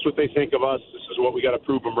 Mm-hmm. That's what they think of us. This is what we got to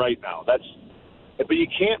prove them right now. But you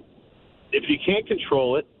can't, if you can't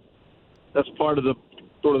control it, that's part of the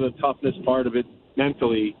sort of the toughness part of it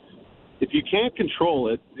mentally. If you can't control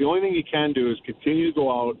it, the only thing you can do is continue to go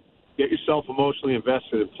out, get yourself emotionally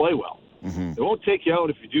invested, and play well. Mm-hmm. They won't take you out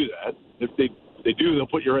if you do that. If they do, they'll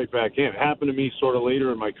put you right back in. It happened to me sort of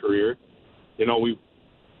later in my career. You know,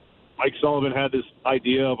 Mike Sullivan had this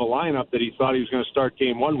idea of a lineup that he thought he was going to start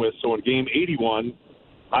Game 1 with. So in Game 81,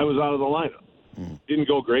 I was out of the lineup. Mm-hmm. Didn't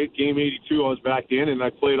go great. Game 82, I was back in, and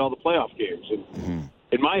I played all the playoff games. And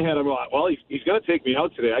in my head, I'm like, well, he's going to take me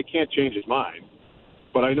out today. I can't change his mind.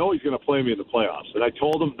 But I know he's going to play me in the playoffs. And I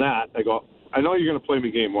told him that. I go, I know you're going to play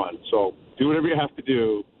me Game 1, so do whatever you have to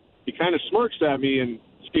do. He kind of smirks at me and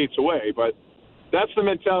skates away, but that's the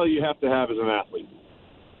mentality you have to have as an athlete.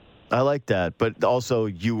 I like that, but also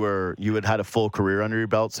you had a full career under your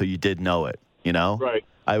belt, so you did know it, you know? Right.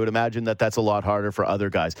 I would imagine that that's a lot harder for other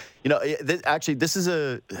guys. You know, this is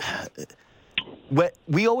a...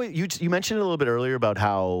 You mentioned it a little bit earlier about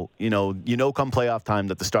how, you know, come playoff time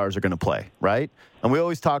that the Stars are going to play, right? And we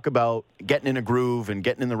always talk about getting in a groove and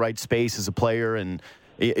getting in the right space as a player. And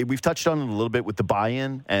we've touched on it a little bit with the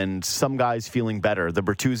buy-in and some guys feeling better, the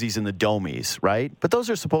Bertuzzis and the Domies, right? But those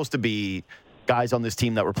are supposed to be guys on this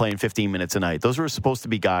team that were playing 15 minutes a night. Those were supposed to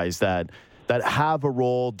be guys that have a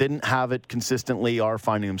role, didn't have it consistently, are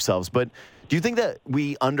finding themselves. But do you think that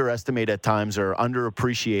we underestimate at times or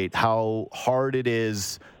underappreciate how hard it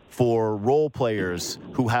is for role players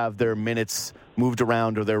who have their minutes moved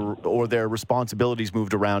around or their responsibilities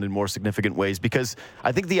moved around in more significant ways? Because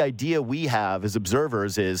I think the idea we have as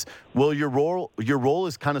observers is, well, your role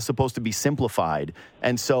is kind of supposed to be simplified,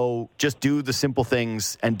 and so just do the simple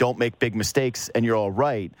things and don't make big mistakes and you're all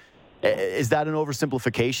right. Is that an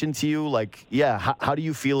oversimplification to you? Like, how do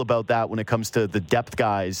you feel about that when it comes to the depth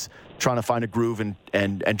guys trying to find a groove and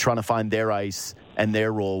trying to find their ice and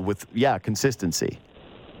their role with, consistency?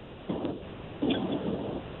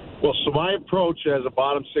 Well, so my approach as a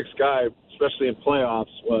bottom six guy, especially in playoffs,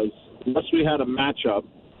 was unless we had a matchup,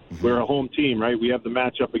 we're a home team, right? We have the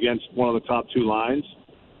matchup against one of the top two lines.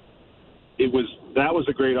 That was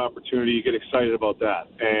a great opportunity. You get excited about that.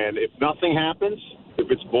 And if nothing happens, if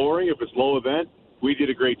it's boring, if it's low event, we did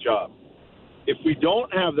a great job. If we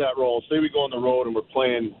don't have that role, say we go on the road and we're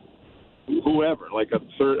playing whoever, like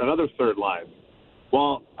another third line.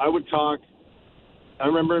 Well, I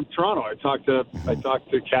remember in Toronto, I talked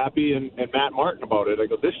to Cappy and Matt Martin about it. I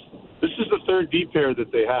go, this is the third deep pair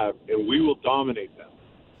that they have, and we will dominate them.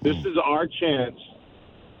 This is our chance.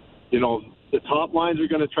 You know, the top lines they're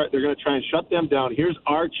going to try and shut them down. Here's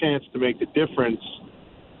our chance to make the difference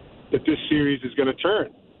that this series is going to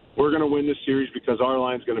turn. We're going to win this series because our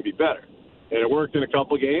line's going to be better. And it worked in a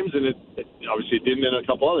couple of games, and it obviously it didn't in a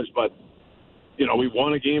couple others. But, you know, we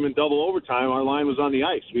won a game in double overtime. Our line was on the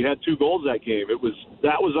ice. We had 2 goals that game.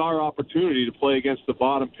 That was our opportunity to play against the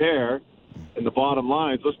bottom pair and the bottom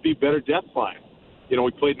lines. Let's be better depth line. You know,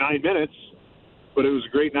 we played 9 minutes, but it was a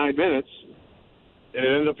great 9 minutes, and it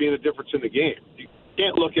ended up being a difference in the game. You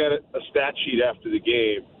can't look at a stat sheet after the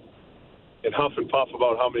game and huff and puff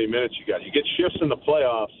about how many minutes you got. You get shifts in the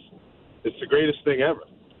playoffs. It's the greatest thing ever.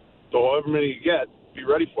 So however many you get, be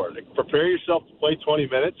ready for it. Like, prepare yourself to play 20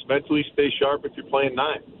 minutes. Mentally stay sharp if you're playing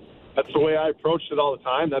 9. That's the way I approached it all the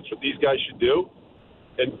time. That's what these guys should do.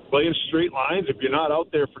 And playing straight lines, if you're not out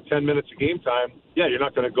there for 10 minutes of game time, yeah, you're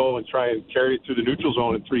not going to go and try and carry it through the neutral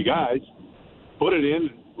zone in 3 guys. Put it in,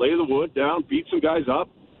 lay the wood down, beat some guys up.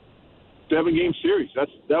 7-game series. That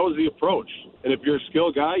was the approach. And if you're a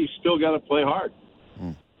skilled guy, you still got to play hard.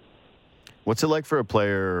 What's it like for a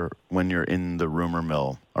player when you're in the rumor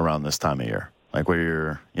mill around this time of year? Like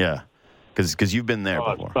where because you've been there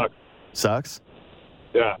before. It sucks?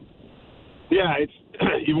 Yeah. Yeah, it's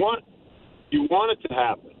you want it to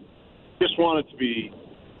happen. Just want it to be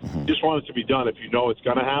done if you know it's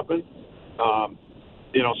going to happen.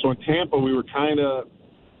 You know, so in Tampa we were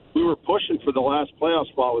pushing for the last playoff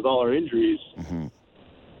spot with all our injuries. Mm-hmm.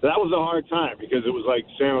 That was a hard time because it was like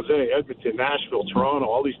San Jose, Edmonton, Nashville, Toronto,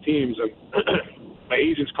 all these teams, and my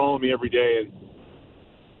agent's calling me every day, and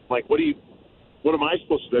I'm like, what am I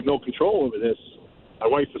supposed to do? I have no control over this. My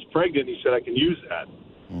wife is pregnant, and he said I can use that.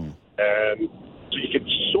 And so you can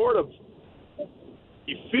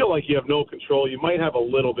you feel like you have no control. You might have a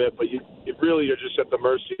little bit, but you really are just at the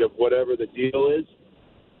mercy of whatever the deal is.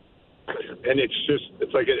 And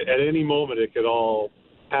it's like at any moment it could all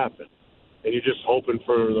happen. And you're just hoping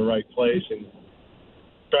for the right place and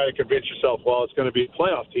try to convince yourself, well, it's going to be a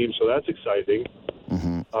playoff team, so that's exciting.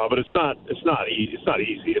 Mm-hmm. But it's not easy.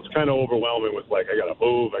 It's kind of overwhelming with, like, I got to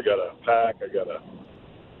move, I got to pack, I got to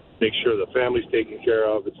make sure the family's taken care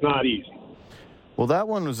of. It's not easy. Well, that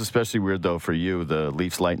one was especially weird, though, for you, the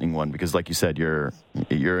Leafs Lightning one, because, like you said, you're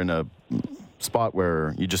in a spot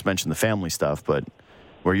where you just mentioned the family stuff, but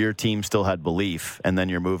where your team still had belief, and then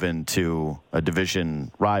you're moving to a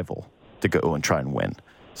division rival to go and try and win.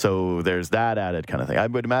 So there's that added kind of thing. I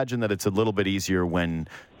would imagine that it's a little bit easier when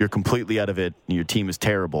you're completely out of it and your team is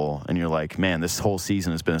terrible and you're like, man, this whole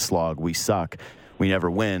season has been a slog. We suck. We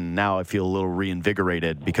never win. Now I feel a little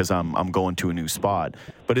reinvigorated because I'm going to a new spot.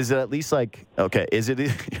 But is it at least like, okay,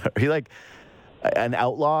 are you like an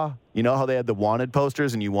outlaw? You know how they had the wanted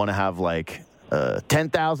posters and you want to have like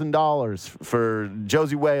 $10,000 for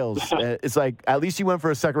Josie Wales. It's like, at least you went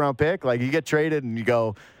for a second-round pick. Like, you get traded and you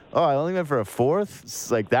go, oh, I only went for a 4th?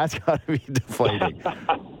 It's like, that's got to be deflating.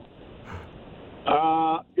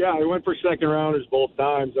 Yeah, I went for second rounders both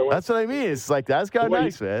times. That's what I mean. It's like, that's kind of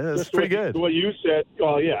nice, man. That's pretty good. What you said,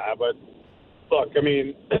 well, yeah, but look, I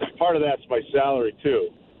mean, part of that's my salary, too.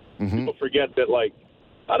 Mm-hmm. People forget that, like,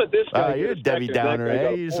 how did this guy you're a Debbie Downer,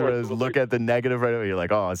 eh? You sort of look at the negative right away. You're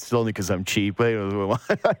like, oh, it's only because I'm cheap.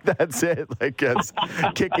 That's it. Like, that's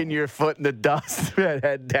kicking your foot in the dust,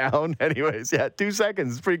 head down. Anyways, 2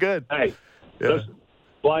 seconds. It's pretty good. Hey, listen,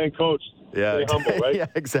 flying coach. Stay humble, right? Yeah,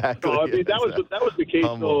 exactly. So, I mean, that was the case.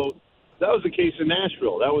 So that was the case in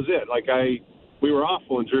Nashville. That was it. Like, we were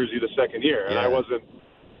awful in Jersey the second year, and I wasn't.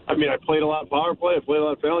 I mean, I played a lot of power play. I played a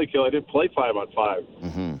lot of penalty kill. I didn't play 5-on-5.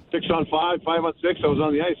 Mm-hmm. 6-on-5, 5-on-6. I was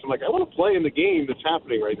on the ice. I'm like, I want to play in the game that's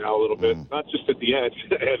happening right now a little bit, not just at the end.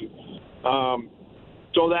 And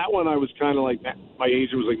so that one, I was kind of like, my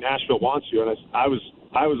agent was like, Nashville wants you, and I was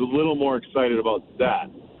a little more excited about that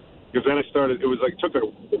because then I started. It was like took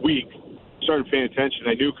a week. Started paying attention.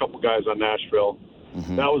 I knew a couple guys on Nashville.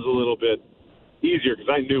 Mm-hmm. That was a little bit easier because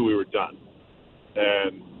I knew we were done,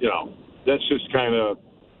 and that's just kind of.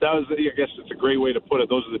 That was, I guess, it's a great way to put it.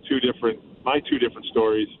 Those are my two different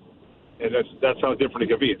stories, and that's how different it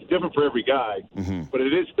can be. It's different for every guy, but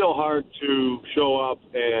it is still hard to show up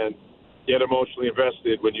and get emotionally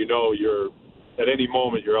invested when you know at any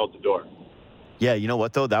moment you're out the door. Yeah, you know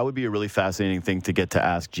what though? That would be a really fascinating thing to get to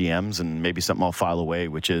ask GMs, and maybe something I'll file away,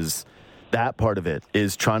 which is that part of it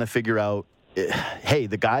is trying to figure out, hey,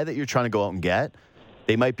 the guy that you're trying to go out and get.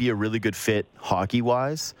 they might be a really good fit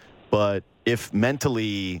hockey-wise, but if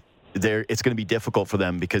mentally it's going to be difficult for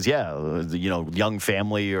them because, young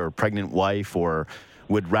family or pregnant wife or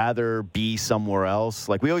would rather be somewhere else.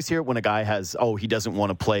 Like, we always hear it when a guy he doesn't want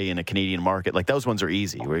to play in a Canadian market. Like, those ones are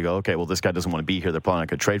easy, where you go, okay, well, this guy doesn't want to be here. They're probably not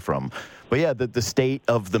going to trade from him. But, yeah, the state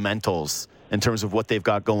of the mentals in terms of what they've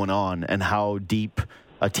got going on and how deep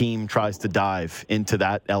a team tries to dive into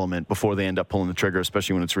that element before they end up pulling the trigger,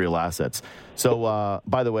 especially when it's real assets. So,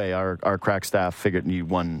 by the way, our crack staff figured you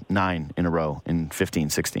won 9 in a row in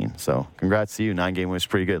 15-16. So, congrats to you. 9-game win was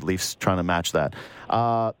pretty good. Leafs trying to match that.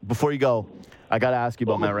 Before you go, I got to ask you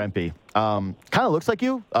about Matt Rempe. Kind of looks like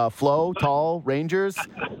you. Flo, tall, Rangers.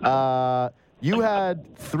 You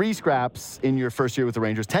had 3 scraps in your first year with the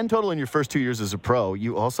Rangers, 10 total in your first 2 years as a pro.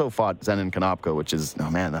 You also fought Zenon Konopka, which is,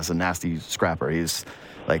 that's a nasty scrapper. He's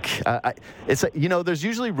like, there's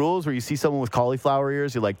usually rules where you see someone with cauliflower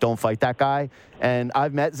ears, you're like, don't fight that guy. And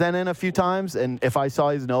I've met Zenon a few times, and if I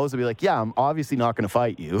saw his nose, I'd be like, yeah, I'm obviously not going to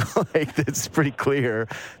fight you. Like, it's pretty clear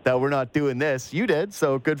that we're not doing this. You did,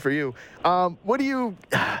 so good for you.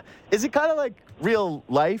 Is it kind of like real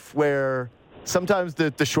life where sometimes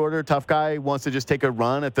the shorter, tough guy wants to just take a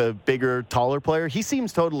run at the bigger, taller player? He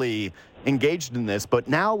seems totally engaged in this, but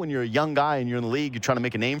now when you're a young guy and you're in the league, you're trying to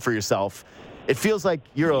make a name for yourself, it feels like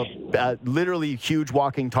you're a literally huge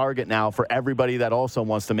walking target now for everybody that also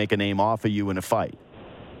wants to make a name off of you in a fight.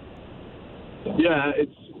 Yeah, and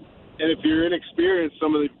if you're inexperienced,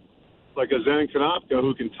 like a Zenon Konopka,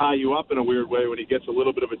 who can tie you up in a weird way when he gets a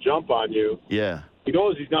little bit of a jump on you. Yeah. He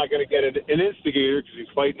knows he's not going to get an instigator because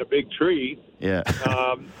he's fighting a big tree. Yeah.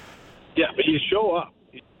 But you show up.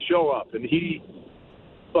 And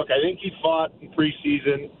I think he fought in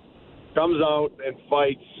preseason, comes out and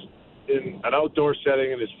fights in an outdoor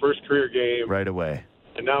setting in his first career game. Right away.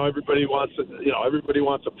 And now everybody wants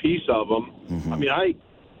a piece of him. Mm-hmm. I mean,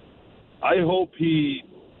 I hope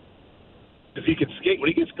if he can skate, when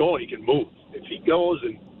he gets going, he can move. If he goes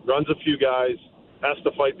and runs a few guys, has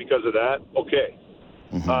to fight because of that, okay.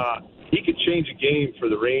 Mm-hmm. He could change a game for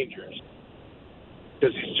the Rangers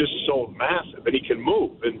because he's just so massive and he can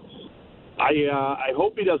move. And I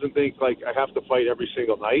hope he doesn't think, like, I have to fight every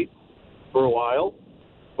single night for a while.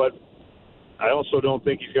 But I also don't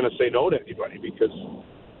think he's going to say no to anybody because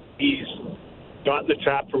he's gotten the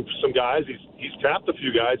tap from some guys. He's tapped a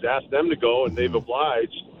few guys, asked them to go, and they've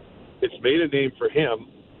obliged. It's made a name for him.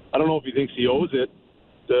 I don't know if he thinks he owes it,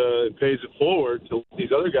 pays it forward to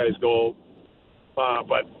these other guys go.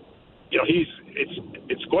 But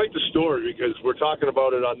it's quite the story because we're talking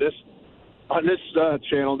about it on this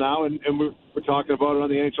channel now, and we're talking about it on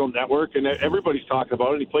the NHL Network, and everybody's talking about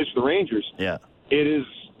it. And he plays for the Rangers. Yeah,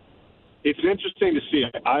 it's interesting to see.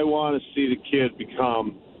 I want to see the kid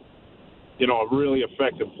become, a really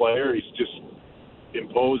effective player. He's just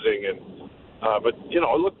imposing, and but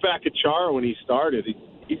look back at Chara when he started.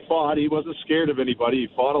 He fought. He wasn't scared of anybody.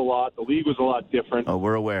 He fought a lot. The league was a lot different. Oh,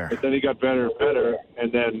 we're aware. But then he got better and better,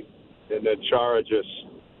 and then Chara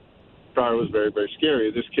was very, very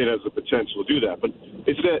scary. This kid has the potential to do that. But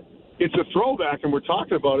it's a throwback, and we're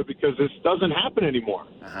talking about it because this doesn't happen anymore.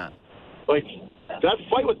 Uh-huh. Like, that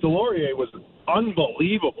fight with Delorier was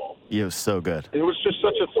unbelievable. It was so good. It was just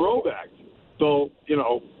such a throwback. So,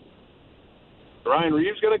 Ryan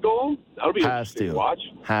Reeves going to go home? That'll be interesting to watch.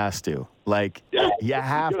 Has to. Like, you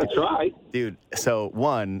have to try. Dude, so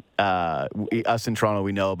one, us in Toronto,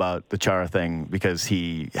 we know about the Chara thing because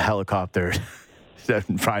he helicoptered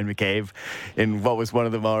Brian McCabe in what was one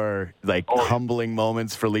of the more humbling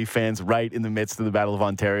moments for Leaf fans right in the midst of the Battle of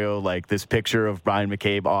Ontario. Like this picture of Brian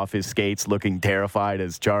McCabe off his skates looking terrified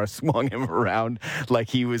as Chara swung him around like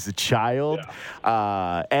he was a child.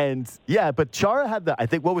 Yeah. But Chara had I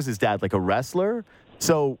think, what was his dad, like a wrestler?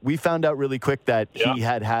 So we found out really quick that he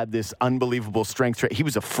had this unbelievable strength. He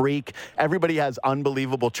was a freak. Everybody has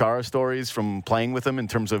unbelievable Chara stories from playing with him in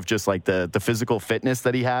terms of just like the physical fitness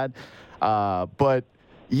that he had. But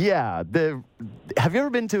yeah, have you ever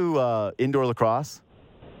been to indoor lacrosse?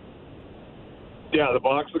 Yeah, the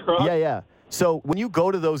box lacrosse? Yeah. So when you go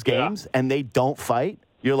to those games and they don't fight,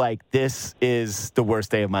 you're like, this is the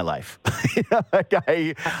worst day of my life. Like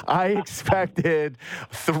I expected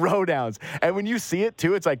throwdowns. And when you see it,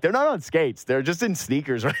 too, it's like they're not on skates. They're just in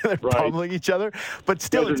sneakers, right? They're pummeling each other. But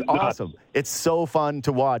still, it's awesome. It's so fun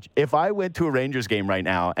to watch. If I went to a Rangers game right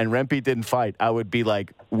now and Rempe didn't fight, I would be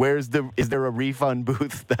like, is there a refund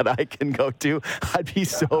booth that I can go to? I'd be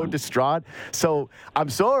so distraught. So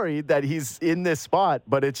I'm sorry that he's in this spot,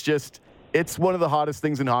 but it's one of the hottest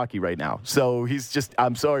things in hockey right now. So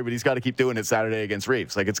I'm sorry, but he's got to keep doing it Saturday against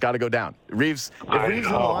Reeves. Like, it's got to go down. If Reeves is in the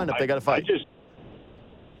lineup, they got to fight.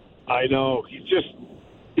 I know.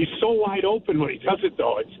 He's so wide open when he does it,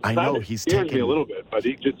 though. I know he's scares taking me a little bit, but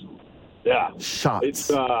he just shots. It's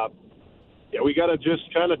we got to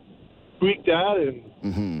just kind of tweak that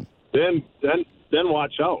and then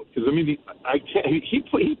watch out, because I mean he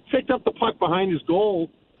picked up the puck behind his goal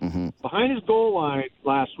line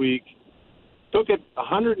last week, took it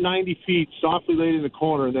 190 feet, softly laid in the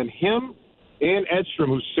corner, and then him and Edstrom,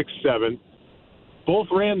 who's 6'7", both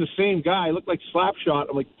ran the same guy. Looked like slap shot.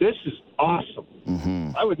 I'm like, this is awesome.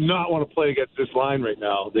 I would not want to play against this line right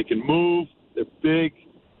now. They can move. They're big.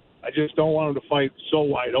 I just don't want them to fight so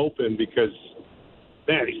wide open because,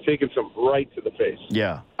 man, he's taking some right to the face.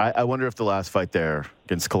 Yeah. I wonder if the last fight there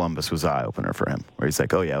against Columbus was an eye-opener for him, where he's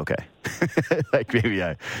like, oh, yeah, okay. Like, maybe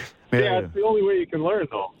it's the only way you can learn,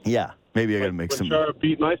 though. Yeah. Maybe I got to make some. Chara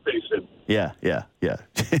beat my face in. Yeah.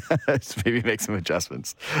 Maybe make some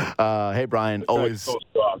adjustments. Hey, Brian, always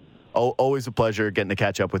a pleasure getting to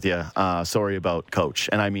catch up with you. Sorry about Coach,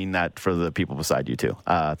 and I mean that for the people beside you too.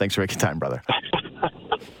 Thanks for making time, brother.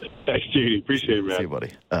 Thanks, Judy. Appreciate it, man. See you,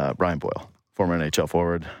 buddy. Brian Boyle, former NHL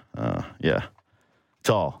forward.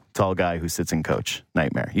 Tall guy who sits in coach.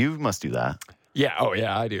 Nightmare. You must do that. Yeah. Oh,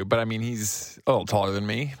 yeah, I do. But I mean, he's a little taller than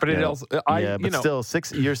me. But it also, still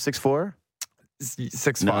you're 6'4"?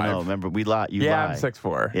 6'5". No, remember, you lie. I'm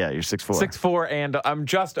 6'4". Yeah, you're 6'4". 6'4", and I'm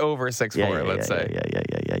just over 6'4", let's say.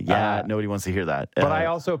 Yeah, nobody wants to hear that. But I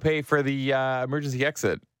also pay for the emergency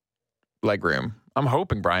exit leg room. I'm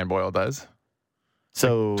hoping Brian Boyle does.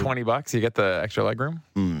 So like $20, you get the extra leg room.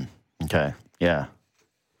 Okay, yeah.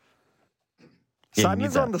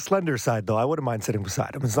 Simon's on the slender side, though. I wouldn't mind sitting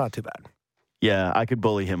beside him. It's not too bad. Yeah, I could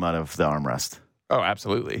bully him out of the armrest. Oh,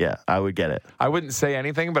 absolutely. Yeah, I would get it. I wouldn't say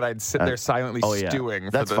anything, but I'd sit there silently stewing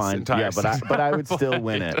That's for this fine. entire but I would still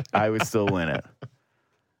win it.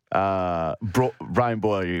 Brian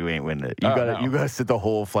Boyle, you ain't winning it. You gotta sit the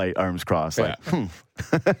whole flight arms crossed. Yeah.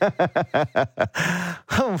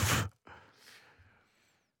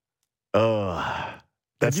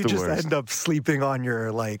 That's you the just worst. end up sleeping on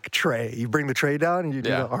your tray. You bring the tray down and you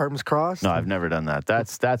do the arms crossed. No, I've never done that.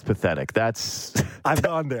 That's pathetic. I've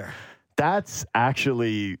gone there. That's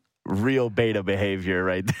actually real beta behavior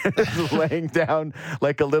right there. Laying down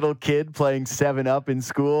like a little kid playing 7-Up in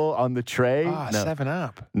school on the tray. No.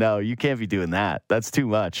 7-Up. No, you can't be doing that. That's too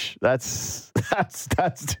much. That's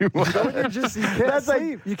too much. You can't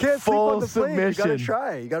sleep. You can't sleep on the plane.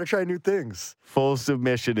 You gotta try new things. Full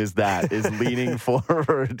submission is leaning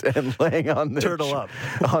forward and laying on the turtle up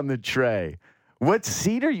on the tray. What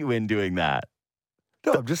seat are you in doing that?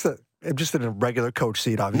 No, I'm just in a regular coach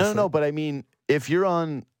seat, obviously. No, but I mean, if you're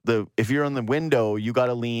on the window, you got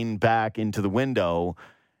to lean back into the window.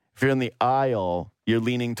 If you're in the aisle, you're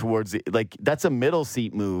leaning towards that's a middle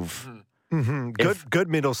seat move. Mm-hmm. Good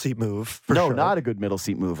middle seat move. No, sure. not a good middle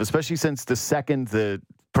seat move, especially since the second the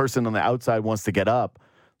person on the outside wants to get up,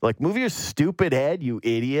 move your stupid head, you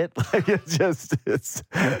idiot. That's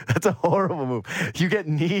a horrible move. You get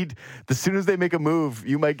kneed. As soon as they make a move,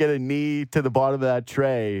 you might get a knee to the bottom of that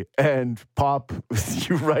tray and pop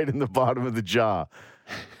you right in the bottom of the jaw.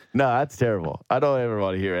 No, that's terrible. I don't ever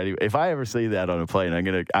want to hear any. If I ever see that on a plane,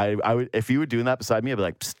 I would, if you were doing that beside me, I'd be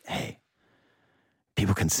like, psst, hey,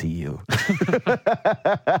 people can see you.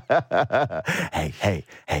 hey,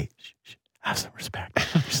 shh, have some respect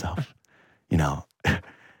for yourself.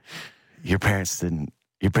 Your parents didn't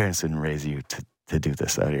raise you to do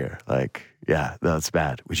this out here. That's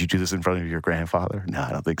bad. Would you do this in front of your grandfather? No,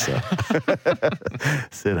 I don't think so.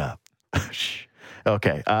 Sit up. Shh.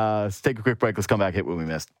 Okay, let's take a quick break. Let's come back, hit what we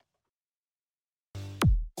missed.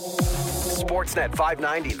 Sportsnet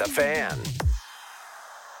 590, The Fan.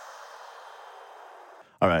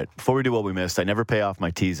 All right, before we do what we missed, I never pay off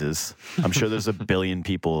my teases. I'm sure there's a billion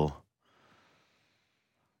people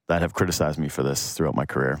that have criticized me for this throughout my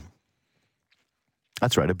career.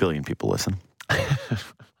 That's right, a billion people listen.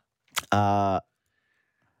 I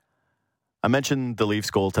mentioned the Leafs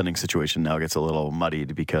goaltending situation now gets a little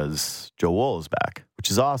muddied because Joe Woll is back, which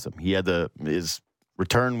is awesome. He had his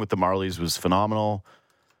return with the Marlies was phenomenal.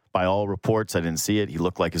 By all reports, I didn't see it. He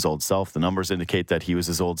looked like his old self. The numbers indicate that he was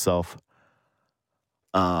his old self.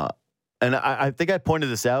 And I think I pointed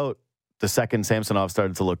this out the second Samsonov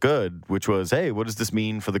started to look good, which was, hey, what does this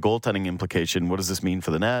mean for the goaltending implication? What does this mean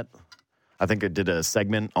for the net? I think I did a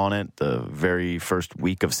segment on it the very first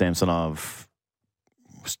week of Samsonov.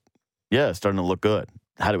 Yeah, starting to look good.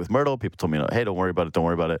 Had it with Myrtle. People told me, hey, don't worry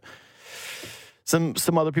about it.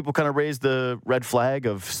 Some other people kind of raised the red flag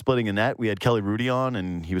of splitting a net. We had Kelly Rudy on,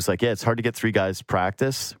 and he was like, yeah, it's hard to get 3 guys to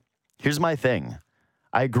practice. Here's my thing.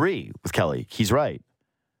 I agree with Kelly. He's right.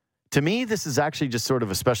 To me, this is actually just sort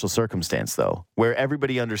of a special circumstance, though, where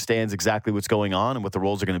everybody understands exactly what's going on and what the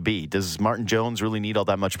roles are going to be. Does Martin Jones really need all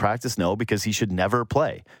that much practice? No, because he should never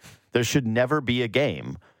play. There should never be a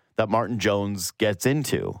game that Martin Jones gets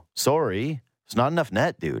into. Sorry, there's not enough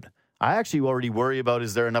net, dude. I actually already worry about,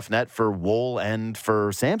 is there enough net for Woll and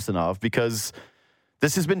for Samsonov? Because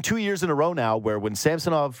this has been 2 years in a row now where when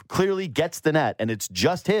Samsonov clearly gets the net and it's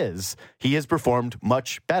just his, he has performed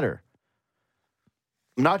much better.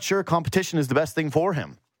 I'm not sure competition is the best thing for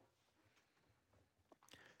him.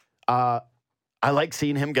 I like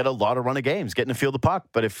seeing him get a lot of run of games, getting to feel the puck.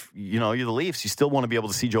 But if, you're the Leafs, you still want to be able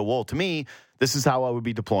to see Joe Woll. To me, this is how I would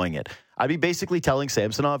be deploying it. I'd be basically telling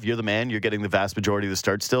Samsonov, you're the man. You're getting the vast majority of the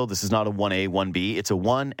start still. This is not a 1A, 1B. It's a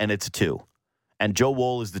 1 and it's a 2. And Joe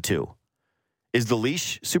Woll is the 2. Is the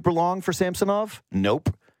leash super long for Samsonov?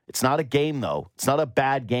 Nope. It's not a game, though. It's not a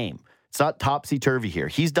bad game. It's not topsy-turvy here.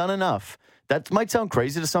 He's done enough. That might sound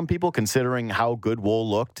crazy to some people, considering how good Woll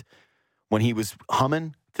looked when he was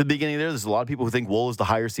humming to the beginning there. There's a lot of people who think Woll is the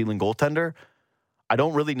higher ceiling goaltender. I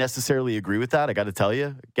don't really necessarily agree with that. I got to tell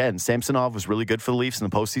you. Again, Samsonov was really good for the Leafs in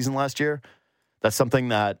the postseason last year. That's something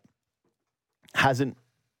that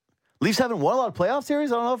Leafs haven't won a lot of playoff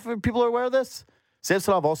series. I don't know if people are aware of this.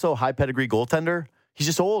 Samsonov also a high pedigree goaltender. He's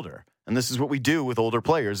just older. And this is what we do with older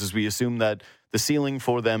players, is we assume that the ceiling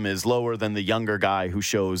for them is lower than the younger guy who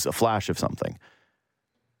shows a flash of something.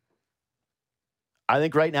 I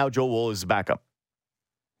think right now Joe Woll is a backup.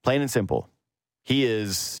 Plain and simple. He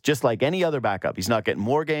is just like any other backup. He's not getting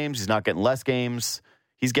more games. He's not getting less games.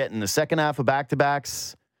 He's getting the second half of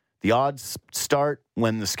back-to-backs. The odds start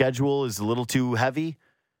when the schedule is a little too heavy.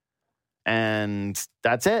 And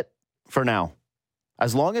that's it for now.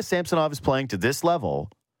 As long as Samsonov is playing to this level,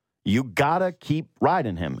 you got to keep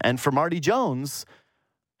riding him. And for Marty Jones,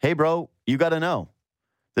 hey, bro, you got to know.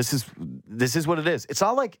 This is what it is. It's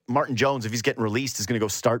not like Martin Jones, if he's getting released, is going to go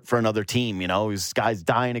start for another team. His guy's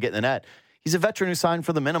dying to get in the net. He's a veteran who signed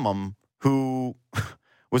for the minimum, who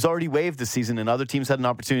was already waived this season, and other teams had an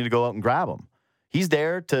opportunity to go out and grab him. He's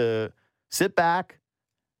there to sit back,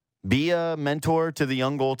 be a mentor to the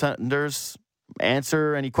young goaltenders,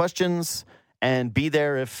 answer any questions, and be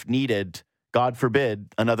there if needed. God forbid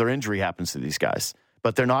another injury happens to these guys.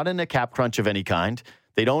 But they're not in a cap crunch of any kind.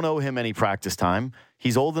 They don't owe him any practice time.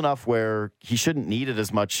 He's old enough where he shouldn't need it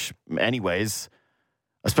as much anyways,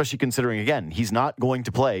 especially considering, again, he's not going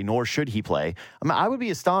to play, nor should he play. I would be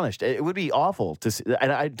astonished. It would be awful to see,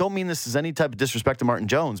 and I don't mean this as any type of disrespect to Martin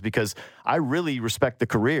Jones, because I really respect the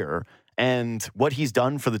career and what he's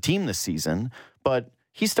done for the team this season, but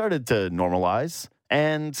he started to normalize,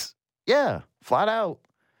 and yeah, flat out,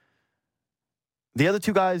 the other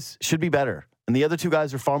two guys should be better, and the other two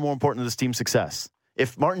guys are far more important to this team's success.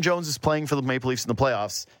 If Martin Jones is playing for the Maple Leafs in the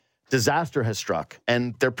playoffs, disaster has struck,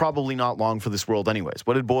 and they're probably not long for this world anyways.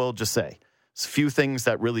 What did Boyle just say? There's a few things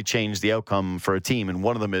that really change the outcome for a team, and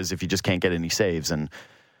one of them is if you just can't get any saves, and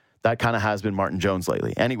that kind of has been Martin Jones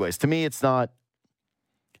lately. Anyways, to me, it's not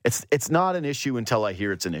an issue until I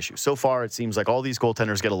hear it's an issue. So far, it seems like all these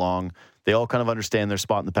goaltenders get along. They all kind of understand their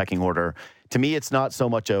spot in the pecking order. To me, it's not so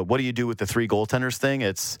much a what do you do with the three goaltenders thing.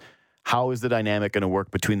 It's how is the dynamic going to work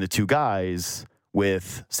between the two guys,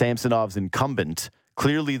 with Samsonov's incumbent,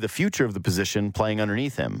 clearly the future of the position, playing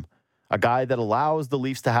underneath him. A guy that allows the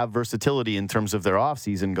Leafs to have versatility in terms of their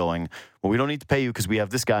offseason, going, well, we don't need to pay you because we have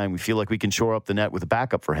this guy and we feel like we can shore up the net with a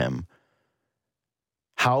backup for him.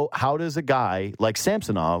 How does a guy like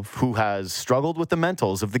Samsonov, who has struggled with the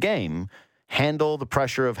mentals of the game, handle the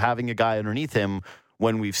pressure of having a guy underneath him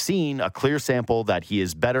when we've seen a clear sample that he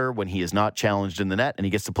is better when he is not challenged in the net and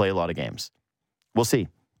he gets to play a lot of games? We'll see.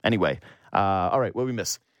 Anyway, all right, what did we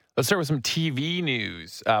miss? Let's start with some TV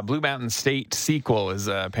news. Blue Mountain State sequel is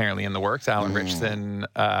apparently in the works. Alan Richardson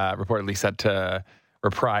reportedly set to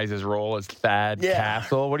reprise his role as Thad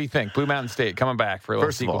Castle. What do you think? Blue Mountain State coming back for a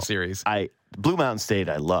little sequel series. Blue Mountain State,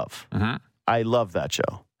 I love. Mm-hmm. I love that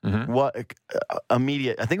show. Mm-hmm. What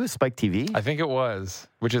immediate? I think it was Spike TV. I think it was,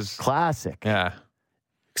 which is classic. Yeah,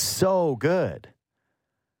 so good,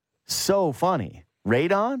 so funny.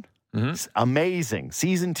 Radon, amazing.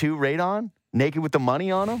 Season 2, Radon, naked with the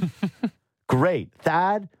money on him. Great.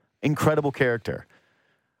 Thad, incredible character.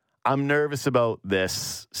 I'm nervous about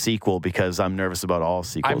this sequel because I'm nervous about all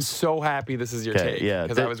sequels. I'm so happy this is your take. Yeah,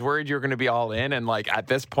 because I was worried you were going to be all in, and like at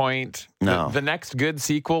this point, the next good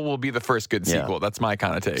sequel will be the first good sequel. That's my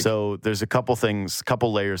kind of take. So there's a couple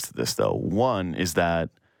layers to this though. One is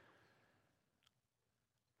that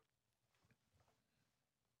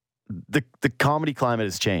the comedy climate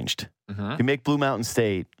has changed. Mm-hmm. You make Blue Mountain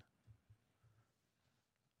State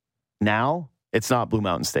now, it's not Blue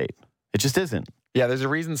Mountain State. It just isn't. Yeah, there's a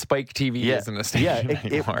reason Spike TV isn't a station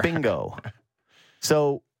anymore. Bingo.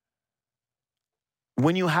 So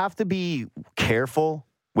when you have to be careful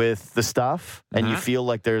with the stuff and you feel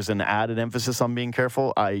like there's an added emphasis on being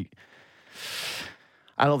careful, I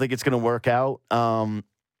don't think it's going to work out.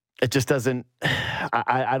 It just doesn't.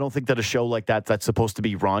 I don't think that a show like that's supposed to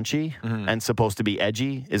be raunchy and supposed to be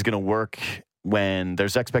edgy is going to work when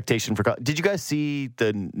there's expectation for. Did you guys see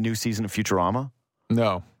the new season of Futurama?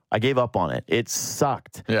 No. I gave up on it. It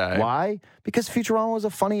sucked. Yeah. Why? Because Futurama was a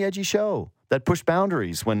funny, edgy show that pushed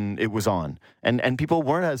boundaries when it was on. And people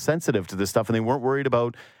weren't as sensitive to this stuff, and they weren't worried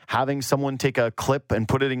about having someone take a clip and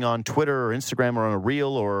put it on Twitter or Instagram or on a reel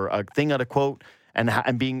or a thing out of quote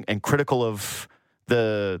and being critical of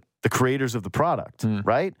the creators of the product,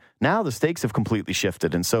 right? Now the stakes have completely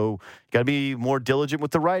shifted, and so you got to be more diligent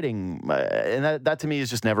with the writing. And that to me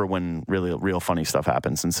is just never when really real funny stuff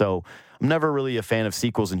happens. And so I'm never really a fan of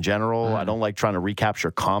sequels in general. I don't like trying to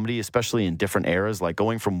recapture comedy, especially in different eras. Like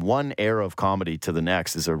going from one era of comedy to the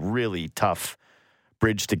next is a really tough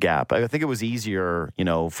bridge to gap. I think it was easier,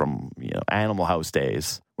 from Animal House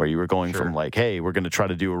days where you were going from like, hey, we're going to try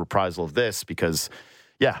to do a reprisal of this because.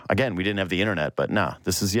 Yeah, again, we didn't have the internet, but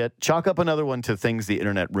this is yet. Chalk up another one to things the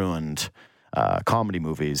internet ruined, comedy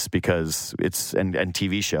movies because and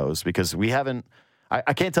TV shows because we haven't.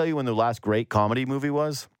 I can't tell you when the last great comedy movie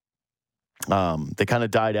was. They kind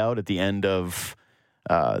of died out at the end of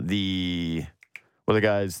the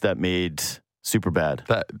guys that made Superbad.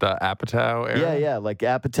 The Apatow era? Yeah, like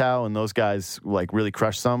Apatow and those guys like really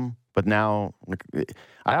crushed some. But now,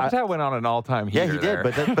 Apatow went on an all-time heater. Yeah, he did.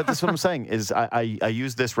 But that's what I'm saying is I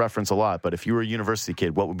use this reference a lot. But if you were a university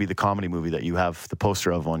kid, what would be the comedy movie that you have the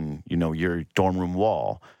poster of on your dorm room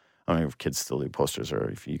wall? I don't know if kids still do posters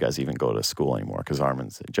or if you guys even go to school anymore. Because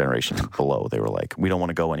Armin's generation below, they were like, we don't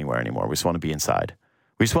want to go anywhere anymore. We just want to be inside.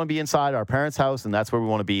 We just want to be inside our parents' house, and that's where we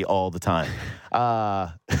want to be all the time.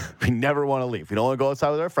 We never want to leave. We don't want to go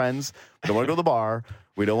outside with our friends. We don't want to go to the bar.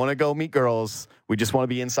 We don't want to go meet girls. We just want to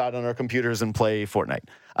be inside on our computers and play Fortnite.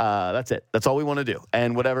 That's it. That's all we want to do.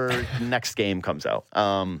 And whatever next game comes out.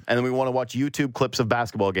 And then we want to watch YouTube clips of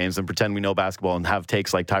basketball games and pretend we know basketball and have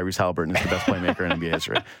takes like Tyrese Halliburton is the best playmaker in NBA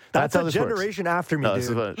history. That's how a this generation works. after me,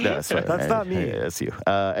 dude. That's right. That's not me. Hey, that's you.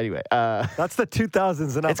 Anyway. That's the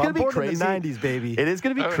 2000s and up. It's going to be born crazy. In the 90s, baby. It is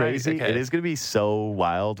going to be crazy. Nice. Okay. It is going to be so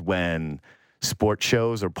wild when sports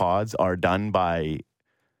shows or pods are done by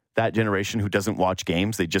that generation who doesn't watch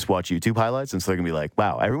games. They just watch YouTube highlights. And so they're going to be like,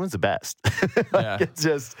 wow, everyone's the best. It's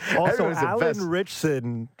just also, everyone's the Alan best.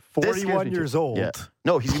 Richardson, 41 years old. Yeah.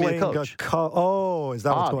 No, he's going to be a coach. Is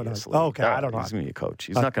that Obviously. what's going on? Okay, I don't know. He's going to be a coach.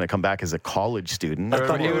 He's not going to come back as a college student. It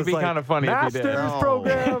would be kind of funny if he did. Master's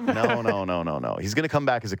program. No. He's going to come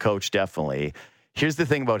back as a coach, definitely. Here's the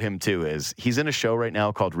thing about him, too, is he's in a show right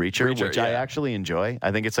now called Reacher, which I actually enjoy.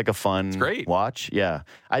 I think it's like a fun watch. Yeah.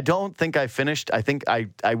 I don't think I finished. I think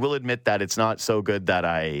I will admit that it's not so good that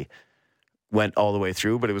I went all the way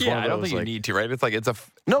through, but it was one of those. I don't think you need to, right? It's like it's a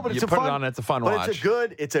but it's you a put fun, it on. It's a fun but watch.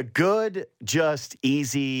 It's a good, just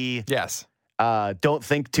easy. Yes. Don't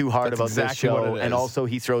think too hard about this show, and is. also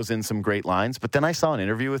he throws in some great lines. But then I saw an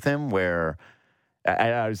interview with him where.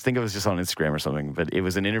 I think it was just on Instagram or something, but it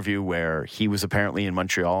was an interview where he was apparently in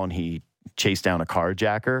Montreal and he chased down a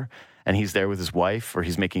carjacker and he's there with his wife or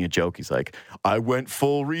he's making a joke. He's like, I went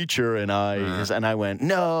full Reacher and I went,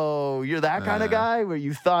 no, you're that kind of guy where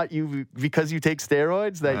you thought because you take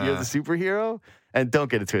steroids that you're the superhero. And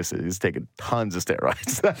don't get it twisted. He's taking tons of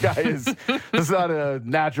steroids. That guy it's not a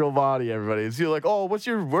natural body, everybody. You're like, oh, what's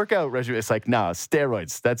your workout regimen? It's like, nah,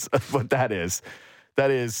 steroids. That's what that is.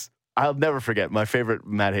 That is. I'll never forget my favorite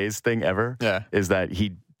Matt Hayes thing ever is that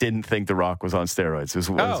he didn't think The Rock was on steroids. It was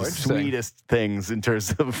one of the sweetest things in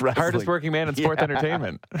terms of wrestling. Hardest working man in sports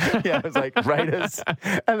entertainment. It was like,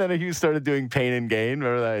 and then he started doing Pain and Gain.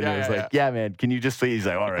 Remember that? And he was like, yeah, man, can you just please? He's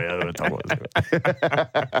like, all right, I don't want to talk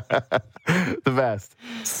about this. The best.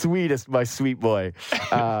 Sweetest, my sweet boy,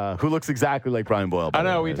 who looks exactly like Brian Boyle. I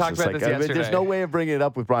know, we talked about this yesterday. There's no way of bringing it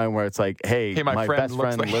up with Brian where it's like, hey my best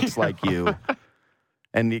friend looks like you.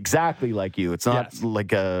 And exactly like you. It's not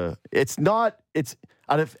it's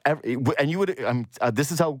out of every, and you would,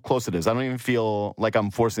 this is how close it is. I don't even feel like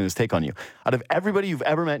I'm forcing this take on you. Out of everybody you've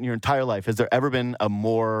ever met in your entire life, has there ever been a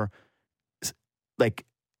more,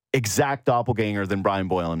 exact doppelganger than Brian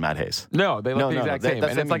Boyle and Matt Hayes? No, they look the exact same.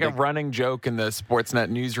 And it's like a running joke in the Sportsnet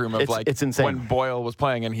newsroom of it's insane. When Boyle was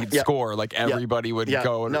playing and he'd score, everybody would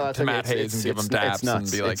go to Matt Hayes and give him daps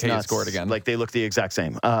and be like, hey, he scored again. Like they look the exact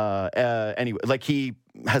same. Anyway, like he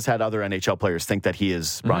has had other NHL players think that he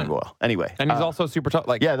is Brian Boyle. Anyway. And he's also super tough.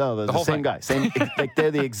 The whole same guy. Same, like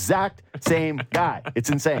they're the exact same guy. It's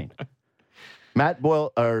insane. Matt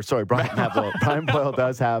Boyle Brian Boyle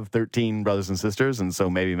does have 13 brothers and sisters, and so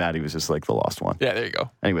maybe Matty was just like the lost one. Yeah, there you go.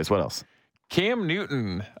 Anyways, what else? Cam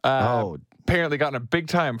Newton apparently got in a big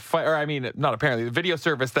time fight, or I mean, not apparently, the video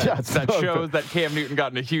service that shows that Cam Newton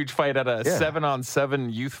got in a huge fight at a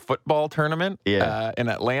 7-on-7 youth football tournament in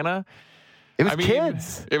Atlanta. It was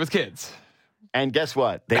kids. It was kids. And guess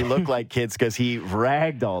what? They look like kids because he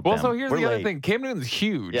ragdolled them. Well, so here's the other thing. Cam Newton's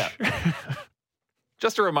huge. Yeah.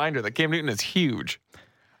 Just a reminder that Cam Newton is huge.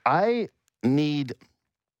 I need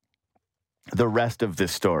the rest of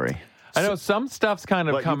this story. I know some stuff's kind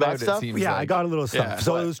of come out, it seems Yeah, like. I got a little stuff. Yeah.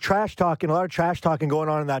 So it was a lot of trash talking going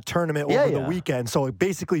on in that tournament over the weekend. So it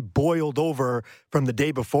basically boiled over from the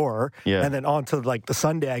day before and then on to like the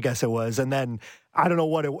Sunday, I guess it was. And then I don't know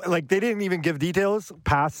what it like. They didn't even give details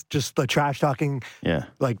past just the trash talking. Yeah.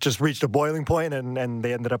 Like just reached a boiling point and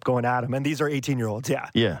they ended up going at him. And these are 18-year-olds. Yeah.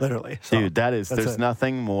 Yeah. Literally. So dude, there's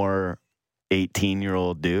nothing more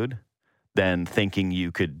 18-year-old dude than thinking you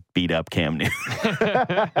could beat up Cam Newton.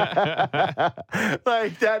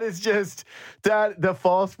 Like, that is just the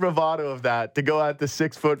false bravado of that, to go at the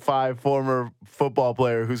 6'5" former football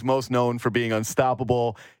player who's most known for being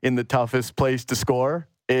unstoppable in the toughest place to score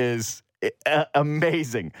is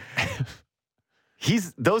amazing.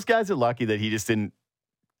 Those guys are lucky that he just didn't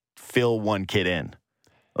fill one kid in.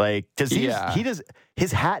 Like,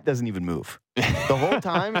 his hat doesn't even move. The whole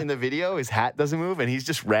time in the video, his hat doesn't move, and he's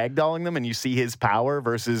just ragdolling them, and you see his power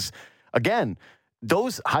versus, again,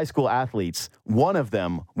 those high school athletes, one of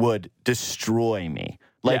them would destroy me.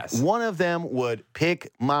 Like, one of them would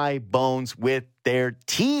pick my bones with their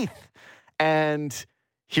teeth. And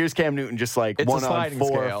here's Cam Newton just like it's 1 on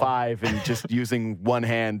 4 or 5 and just using one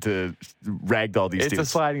hand to ragdoll these dudes. It's a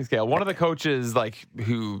sliding scale. One of the coaches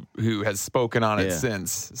who has spoken on it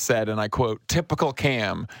since said, and I quote, "Typical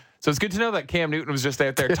Cam." So it's good to know that Cam Newton was just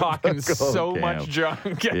out there talking so much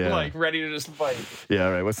junk and like ready to just fight. Yeah,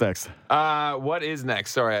 all right. What's next? What is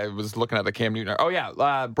next? Sorry, I was looking at the Cam Newton. Oh, yeah.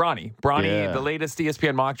 Bronny. The latest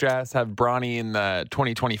ESPN mock drafts have Bronny in the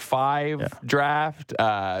 2025 draft.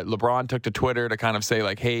 LeBron took to Twitter to kind of say,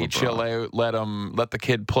 like, hey, chill out, let the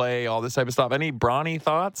kid play, all this type of stuff. Any Bronny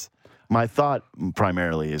thoughts? My thought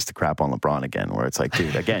primarily is to crap on LeBron again, where it's like,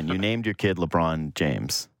 dude, again, you named your kid LeBron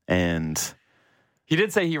James, and he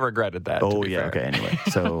did say he regretted that. Oh, yeah. Fair. Okay. Anyway,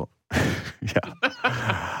 so,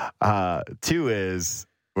 yeah. 2 is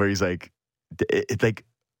where he's like,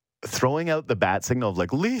 throwing out the bat signal of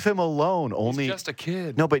like, leave him alone. He's just a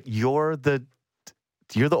kid. No, but you're the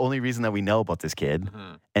only reason that we know about this kid.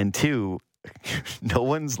 Mm-hmm. And 2, no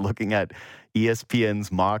one's looking at ESPN's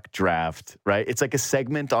mock draft, right? It's like a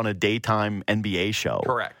segment on a daytime NBA show.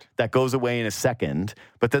 Correct. That goes away in a second.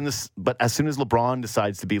 But as soon as LeBron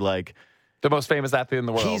decides to be like, the most famous athlete in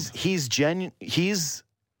the world. He's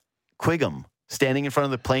Quiggum standing in front of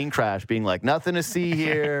the plane crash being like, nothing to see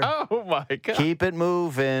here. Oh, my God. Keep it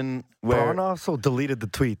moving. LeBron also deleted the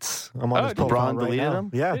tweets. I'm on his LeBron deleted them?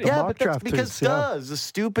 Yeah, but that's because a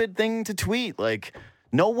stupid thing to tweet. Like,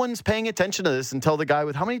 no one's paying attention to this until the guy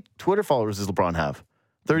with, how many Twitter followers does LeBron have?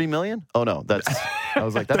 30 million? Oh, no. I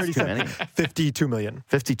was like, that's too many. 52 million.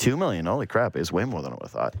 52 million. Holy crap. It's way more than I would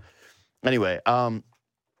have thought. Anyway,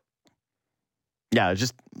 yeah,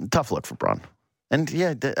 just tough look for Bron. And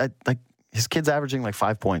yeah, like his kid's averaging like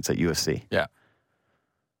 5 points at USC. Yeah.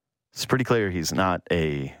 It's pretty clear he's not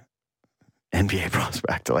a NBA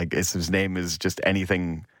prospect. Like his name is just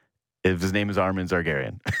anything. If his name is Armin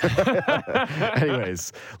Zargarian.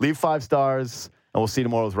 Anyways, leave 5 stars, and we'll see you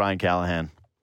tomorrow with Ryan Callahan.